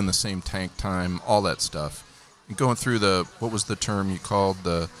doing the same tank time, all that stuff. And going through what was the term you called,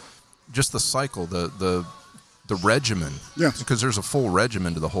 just the cycle, the regimen. Yes. Because there's a full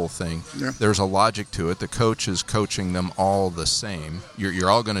regimen to the whole thing. Yeah. There's a logic to it. The coach is coaching them all the same. You're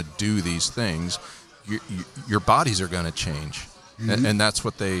all going to do these things. Your bodies are going to change. Mm-hmm. And that's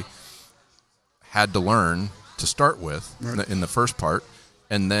what they had to learn to start with in the first part.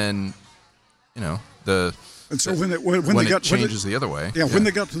 And then, and so when it changes the other way. Yeah, when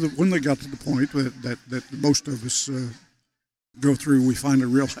they got to the point that most of us go through, we finally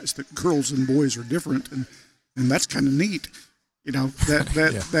realize that girls and boys are different, and that's kind of neat,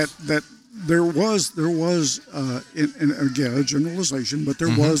 that there was and again a generalization, but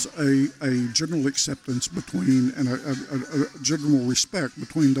there was a general acceptance between and a general respect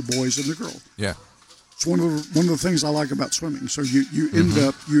between the boys and the girls. Yeah, it's one of the things I like about swimming. So you end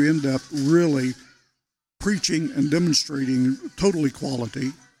up really preaching and demonstrating total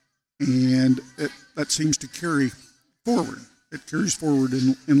equality, and that seems to carry forward. It carries forward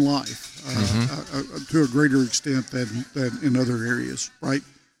in life to a greater extent than in other areas, right?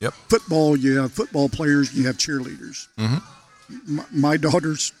 Yep. Football, you have football players, you have cheerleaders. Mm-hmm. My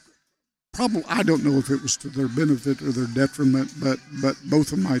daughters, probably, I don't know if it was to their benefit or their detriment, but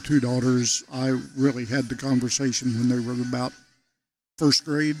both of my two daughters, I really had the conversation when they were about first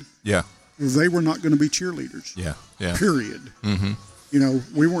grade. Yeah. They were not going to be cheerleaders. Yeah. Yeah. Period. Mm-hmm.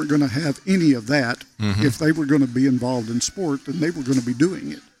 We weren't going to have any of that. If they were going to be involved in sport, then they were going to be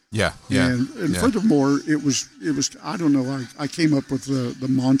doing it. Yeah, yeah. And furthermore, it was. I don't know. I came up with the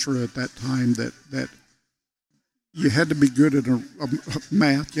mantra at that time that you had to be good at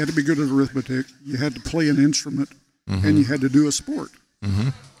math, you had to be good at arithmetic, you had to play an instrument, and you had to do a sport. Mm-hmm.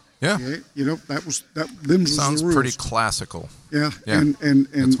 Yeah. Okay? That was them. Sounds pretty classical. Yeah. And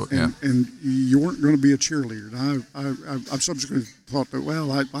you weren't going to be a cheerleader. And I've subsequently thought that,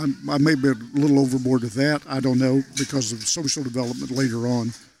 well, I may be a little overboard with that. I don't know, because of social development later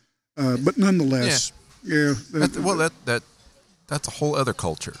on. But nonetheless, that's a whole other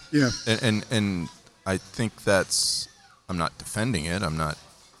culture. Yeah. And I think I'm not defending it. I'm not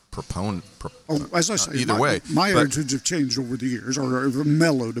proponent. As I say, either way, my attitudes have changed over the years, or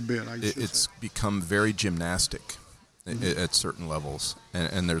mellowed a bit. It's become very gymnastic at certain levels,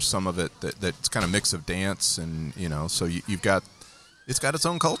 and there's some of it that's kind of mix of dance, and so you've got it's got its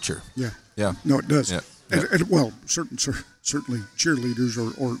own culture. Yeah, yeah. No, it does. Yeah. And certainly cheerleaders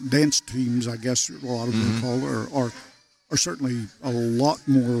or dance teams, I guess a lot of them are called, are certainly a lot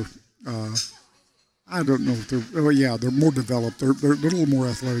more. I don't know if they're more developed. They're a little more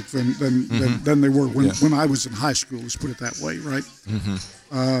athletic than they were when I was in high school. Let's put it that way, right?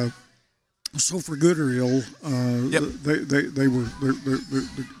 Mm-hmm. So for good or ill, they were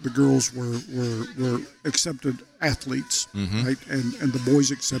the girls were accepted athletes, right? And the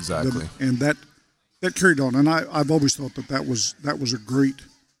boys accepted them, and that carried on. And I've always thought that was a great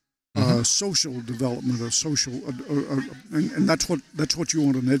social development, and that's what you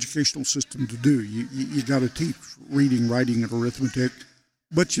want an educational system to do. You got to teach reading, writing, and arithmetic,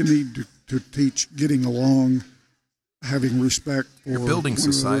 but you need to teach getting along, having respect for you're building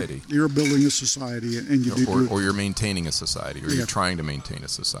society. You're building a society, and you or you're maintaining a society, or you're trying to maintain a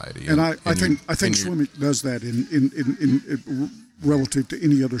society. And I think swimming does that in relative to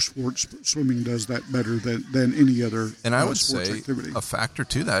any other sports. Swimming does that better than any other. And I would sports say activity. A factor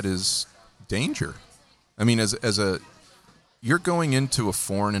to that is danger. I mean, you're going into a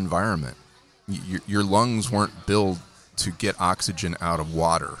foreign environment. Your lungs weren't built to get oxygen out of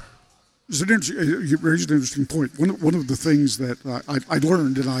water. You raised an interesting point. One of the things that I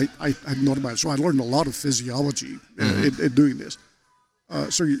learned, and I hadn't thought about it, so I learned a lot of physiology in doing this.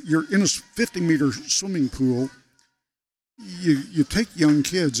 So you're in a 50-meter swimming pool. You take young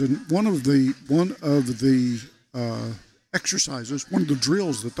kids, and one of the exercises, one of the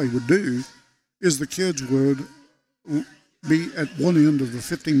drills that they would do, is the kids would be at one end of the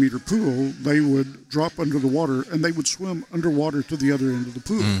 50-meter pool. They would drop under the water, and they would swim underwater to the other end of the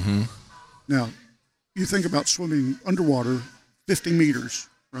pool. Mm-hmm. Now, you think about swimming underwater 50 meters,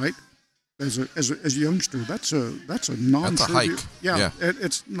 right? As a youngster, that's a non-trivial. That's a hike. Yeah.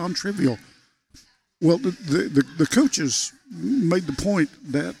 It's non-trivial. Well, the coaches made the point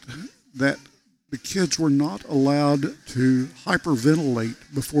that the kids were not allowed to hyperventilate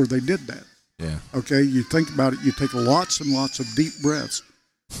before they did that. Yeah. Okay, you think about it, you take lots and lots of deep breaths.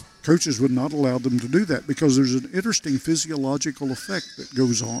 Coaches would not allow them to do that because there's an interesting physiological effect that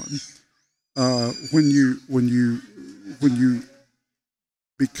goes on when you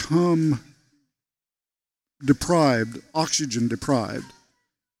become oxygen deprived,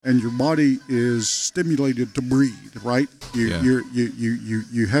 and your body is stimulated to breathe. Right? You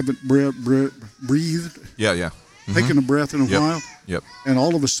haven't breathed. Yeah. Mm-hmm. Taken a breath in a while. Yep. And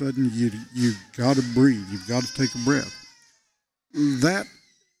all of a sudden, you've got to breathe. You've got to take a breath. That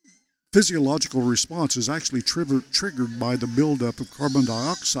physiological response is actually triggered by the buildup of carbon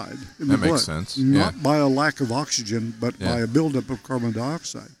dioxide in the blood. That makes sense. Not by a lack of oxygen, but by a buildup of carbon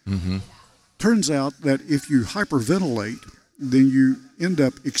dioxide. Mm-hmm. Turns out that if you hyperventilate, then you end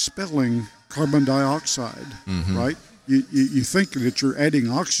up expelling carbon dioxide, right? You think that you're adding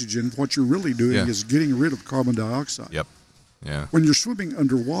oxygen. What you're really doing is getting rid of carbon dioxide. Yep. Yeah. When you're swimming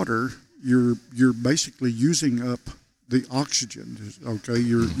underwater, you're basically using up the oxygen. Okay,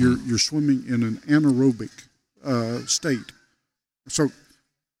 you're swimming in an anaerobic state. So,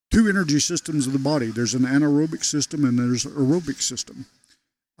 two energy systems of the body. There's an anaerobic system and there's an aerobic system,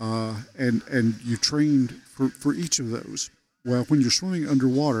 and you trained for each of those. Well, when you're swimming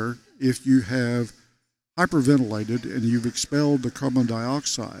underwater, if you have hyperventilated and you've expelled the carbon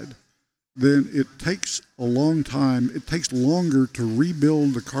dioxide, then it takes a long time. It takes longer to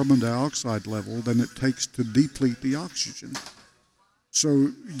rebuild the carbon dioxide level than it takes to deplete the oxygen.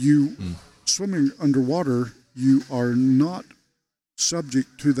 So swimming underwater, you are not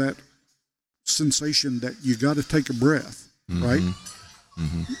subject to that sensation that you got to take a breath, right?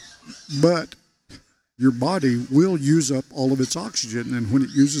 Mm-hmm. But your body will use up all of its oxygen, and when it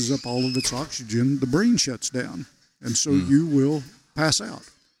uses up all of its oxygen, the brain shuts down, and so you will pass out.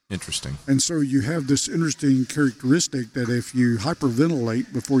 Interesting. And so you have this interesting characteristic that if you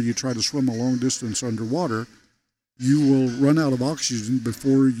hyperventilate before you try to swim a long distance underwater, you will run out of oxygen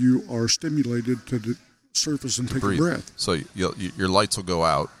before you are stimulated to the surface and take breathe. a breath. So your lights will go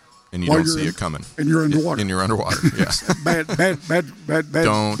out, and you don't see it coming. And you're underwater. And you're underwater, yeah. Bad.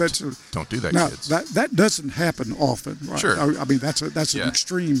 Don't do that, now, kids. That doesn't happen often, right? Sure. I mean, that's an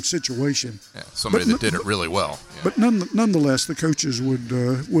extreme situation. Yeah, somebody that did it really well. Yeah. But nonetheless, the coaches would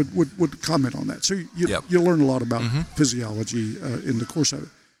comment on that. So you learn a lot about physiology in the course of it.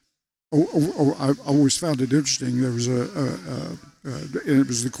 I always found it interesting. There was it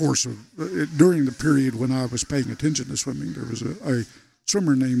was the course of during the period when I was paying attention to swimming. There was a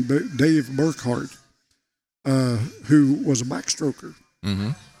swimmer named Dave Burkhart, who was a backstroker.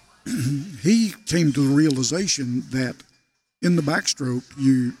 Mm-hmm. He came to the realization that in the backstroke,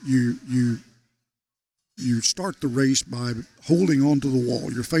 you start the race by holding onto the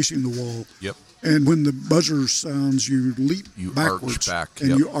wall. You're facing the wall. Yep. And when the buzzer sounds, you leap backwards. Arch back.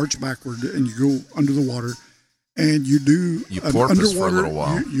 And you arch backward, and you go under the wawater. And you do an porpoise underwater, for a little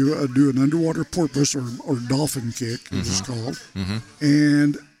while. You do an underwater porpoise or dolphin kick, as it's called. Mm-hmm.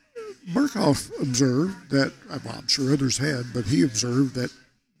 And Burkhoff observed that, well, I'm sure others had, but he observed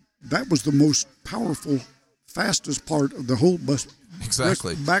that was the most powerful, fastest part of the whole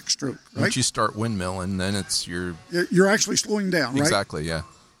exactly backstroke. Right? Once you start windmilling, then you're actually slowing down, right? Exactly, yeah.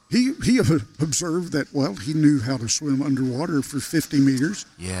 He observed that, well, he knew how to swim underwater for 50 meters.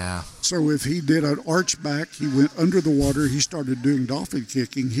 Yeah. So if he did an arch back, he went under the water, he started doing dolphin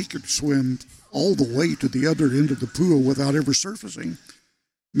kicking, he could swim all the way to the other end of the pool without ever surfacing.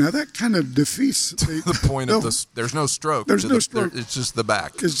 Yeah. Now that kind of defeats The point of this. There's no stroke. There's no stroke. It's just the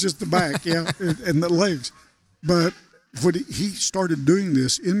back. It's just the back, yeah, and the legs. But when he started doing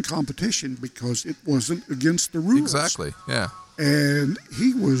this in competition because it wasn't against the rules. Exactly. Yeah. And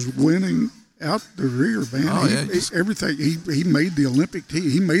he was winning out the rear, man. Oh, yeah. Everything. He made the Olympic team.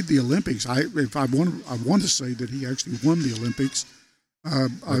 He made the Olympics. I want to say that he actually won the Olympics.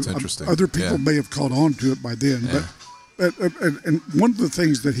 That's interesting. Other people Yeah. may have caught on to it by then, Yeah. but and one of the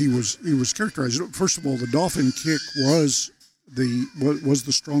things that he was characterized. First of all, the dolphin kick was the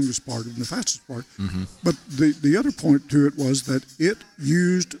strongest part and the fastest part. Mm-hmm. But the other point to it was that it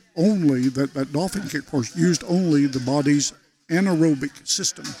used only that dolphin kick course used only the body's anaerobic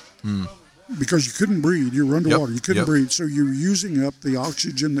system. Because you couldn't breathe, you were underwater, you couldn't breathe, so you were using up the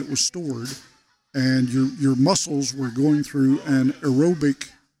oxygen that was stored, and your muscles were going through an aerobic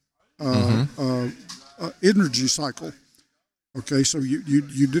energy cycle. Okay, so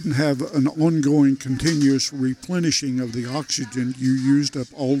you didn't have an ongoing, continuous replenishing of the oxygen. You used up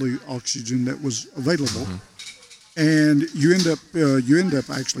all the oxygen that was available, and you end up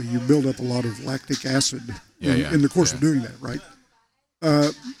actually you build up a lot of lactic acid in the course of doing that, right?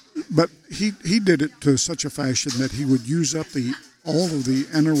 But he did it to such a fashion that he would use up all of the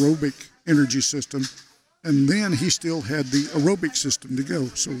anaerobic energy system, and then he still had the aerobic system to go.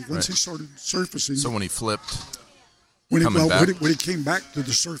 So once he started surfacing, So when he flipped, when back. he came back to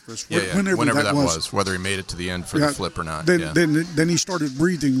the surface, whenever that was, whether he made it to the end for the flip or not. Then he started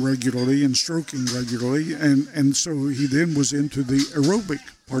breathing regularly and stroking regularly, and so he then was into the aerobic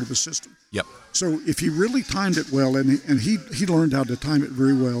part of the system. Yep. So if he really timed it well, and he learned how to time it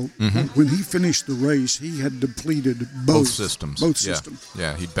very well, when he finished the race, he had depleted both systems. Both systems.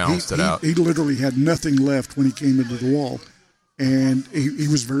 Yeah, he balanced it out. He literally had nothing left when he came into the wall, and he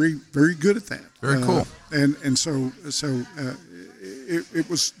was very, very good at that. Very cool. And so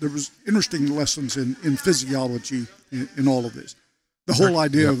there was interesting lessons in physiology in all of this. The whole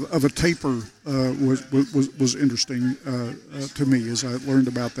idea of a taper was interesting to me as I learned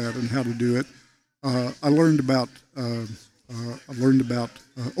about that and how to do it. I learned about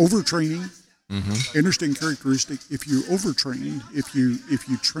overtraining. Interesting characteristic. If you overtrain, if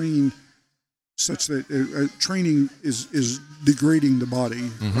you train such that training is degrading the body,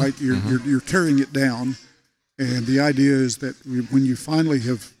 right? You're tearing it down, and the idea is that when you finally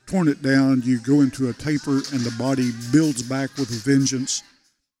have torn it down, you go into a taper, and the body builds back with a vengeance,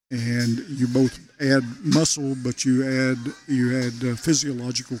 and you both add muscle, but you add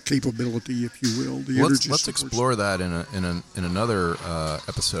physiological capability, if you will. Let's explore that in another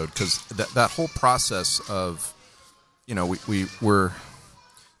episode, because that whole process of,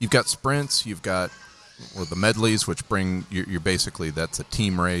 you've got sprints, you've got the medleys, which bring you're basically, that's a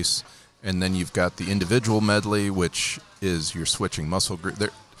team race, and then you've got the individual medley, which is you're switching muscle group.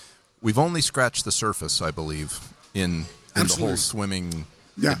 We've only scratched the surface, I believe, in the whole swimming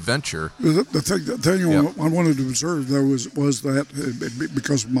adventure. The thing I wanted to observe, though, was that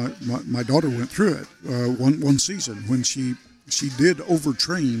because my daughter went through it one season when she did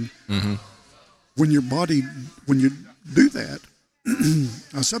overtrain. When you do that,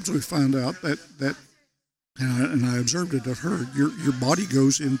 I subsequently found out that and I observed it of her. Your body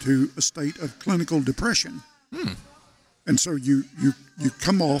goes into a state of clinical depression. And so you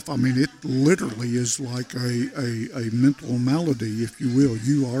come off. I mean, it literally is like a mental malady, if you will.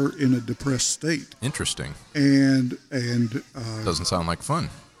 You are in a depressed state. Interesting. And doesn't sound like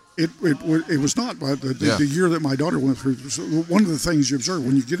fun. It was not. But the year that my daughter went through, one of the things you observe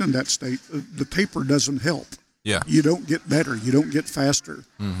when you get in that state, the taper doesn't help. Yeah. You don't get better. You don't get faster.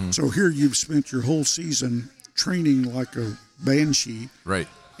 So here you've spent your whole season training like a banshee. Right.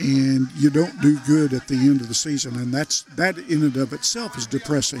 And you don't do good at the end of the season, and that in and of itself is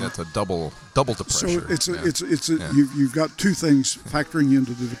depressing. That's a double depression. So you've got two things factoring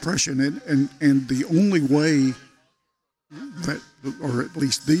into the depression, and the only way that, or at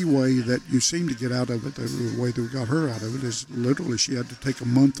least the way that you seem to get out of it, the way that we got her out of it, is literally she had to take a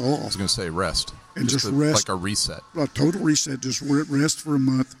month off. I was going to say rest, and just rest, like a reset, a total reset. Just rest for a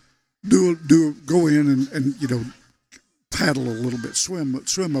month. Go in and paddle a little bit, swim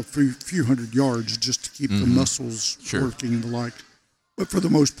a few hundred yards just to keep the muscles working and the like. But for the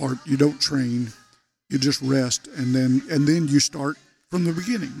most part, you don't train. You just rest, and then you start from the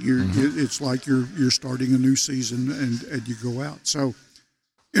beginning. It's like you're starting a new season, and you go out. So,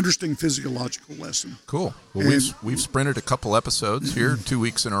 interesting physiological lesson. Cool. Well, we've sprinted a couple episodes here, 2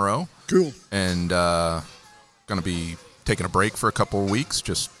 weeks in a row. Cool. And going to be taking a break for a couple of weeks,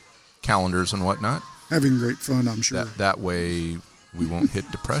 just calendars and whatnot. Having great fun, I'm sure. That way, we won't hit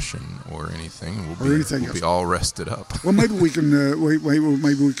depression or anything. We'll be all rested up. Well, maybe we can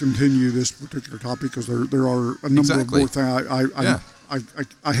maybe we continue this particular topic because there are a number of more things.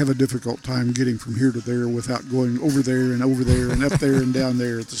 I have a difficult time getting from here to there without going over there and up there and down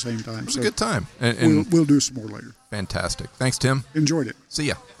there at the same time. It's a good time. And we'll do some more later. Fantastic. Thanks, Tim. Enjoyed it. See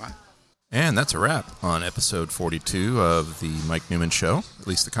ya. Bye. And that's a wrap on episode 42 of the Mike Newman Show, at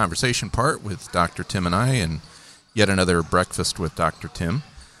least the conversation part with Dr. Tim and I, and yet another breakfast with Dr. Tim.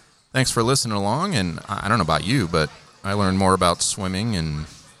 Thanks for listening along, and I don't know about you, but I learned more about swimming and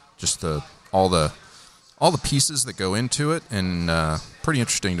just all the pieces that go into it, and pretty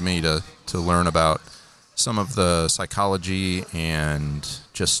interesting to me to learn about some of the psychology and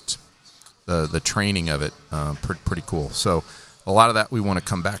just the training of it. Pretty cool. So a lot of that we want to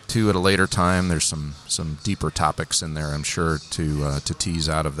come back to at a later time. There's some deeper topics in there, I'm sure, to tease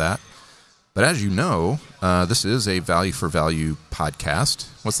out of that. But as you know, this is a value for value podcast.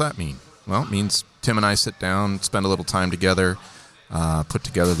 What's that mean? Well, it means Tim and I sit down, spend a little time together, put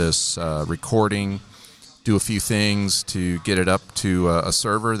together this recording, do a few things to get it up to a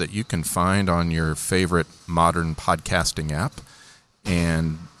server that you can find on your favorite modern podcasting app.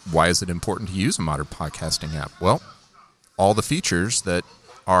 And why is it important to use a modern podcasting app? Well, all the features that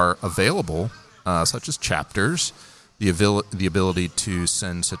are available, such as chapters, the ability to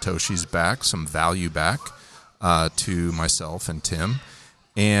send Satoshis back, some value back to myself and Tim,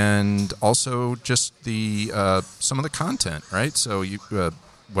 and also just some of the content, right? So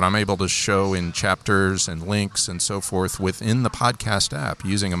what I'm able to show in chapters and links and so forth within the podcast app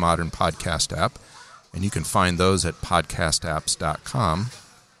using a modern podcast app, and you can find those at podcastapps.com.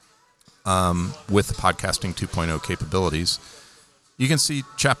 With the Podcasting 2.0 capabilities. You can see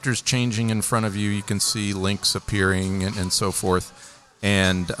chapters changing in front of you. You can see links appearing and so forth.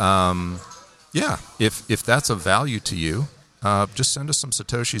 And, if that's of value to you, just send us some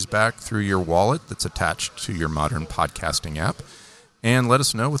Satoshis back through your wallet that's attached to your modern podcasting app. And let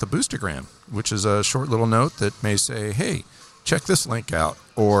us know with a boostergram, which is a short little note that may say, hey, check this link out.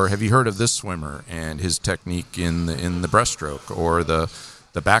 Or have you heard of this swimmer and his technique in the breaststroke or the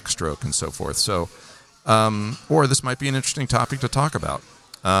backstroke and so forth. So, or this might be an interesting topic to talk about.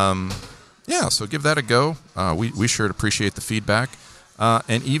 So give that a go. We sure appreciate the feedback.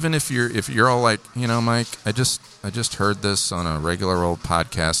 And even if you're all like, Mike, I just heard this on a regular old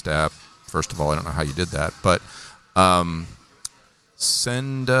podcast app. First of all, I don't know how you did that, but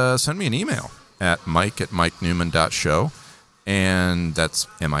send me an email at mike@mikeNewman.show, and that's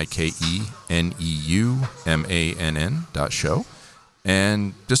MikeNeumann.show.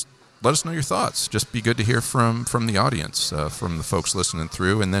 And just let us know your thoughts. Just be good to hear from the audience, from the folks listening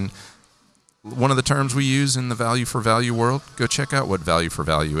through. And then one of the terms we use in the value for value world, go check out what value for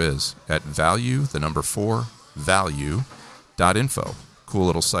value is at value.info. Cool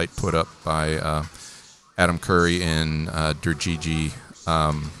little site put up by Adam Curry and Durgigi,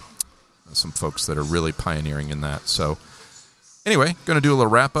 some folks that are really pioneering in that. So anyway, going to do a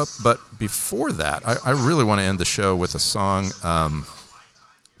little wrap-up, but before that, I really want to end the show with a song.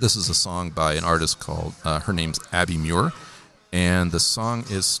 This is a song by an artist called, her name's Abby Muir, and the song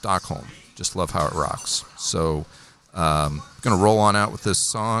is Stockholm. Just love how it rocks. So going to roll on out with this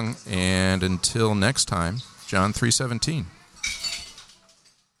song, and until next time, John 3:17.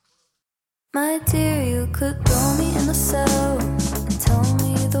 My dear, you could throw me in a cell and tell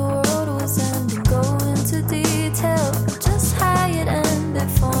me the world was ending, go into detail just how it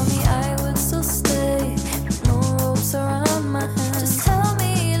ended for me. I would still stay with no ropes around my hand. Just tell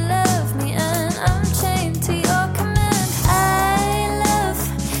me you love me and I'm chained to your command. I love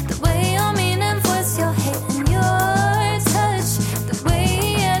the way your mean and voice, your hate and your touch, the way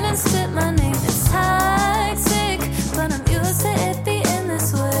you yell and spit my name is toxic, but I'm used to it being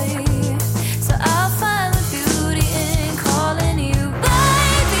this way. So I'll find the beauty in calling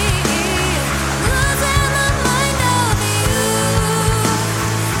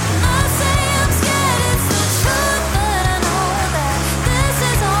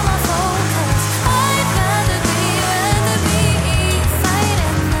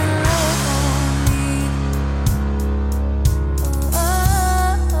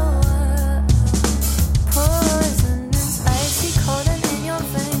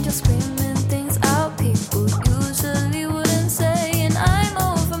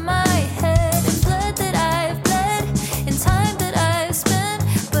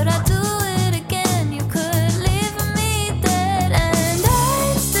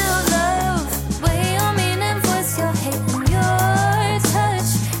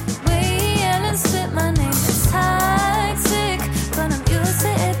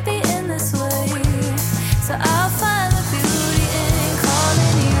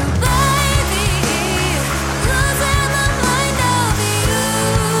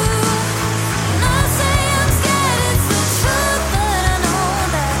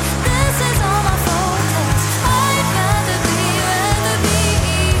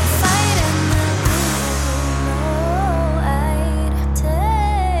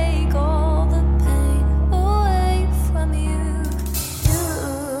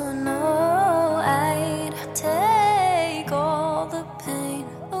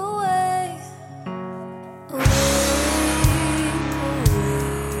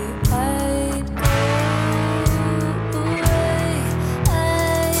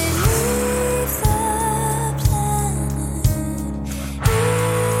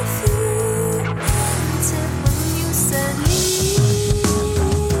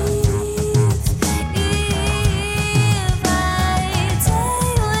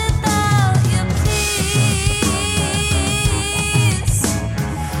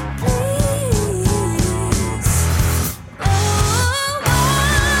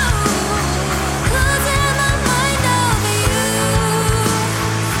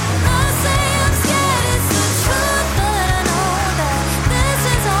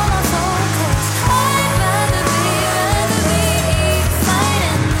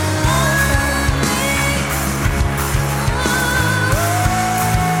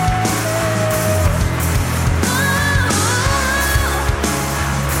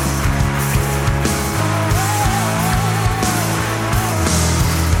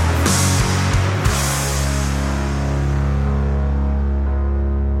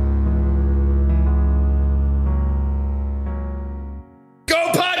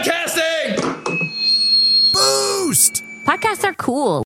Podcasts are cool.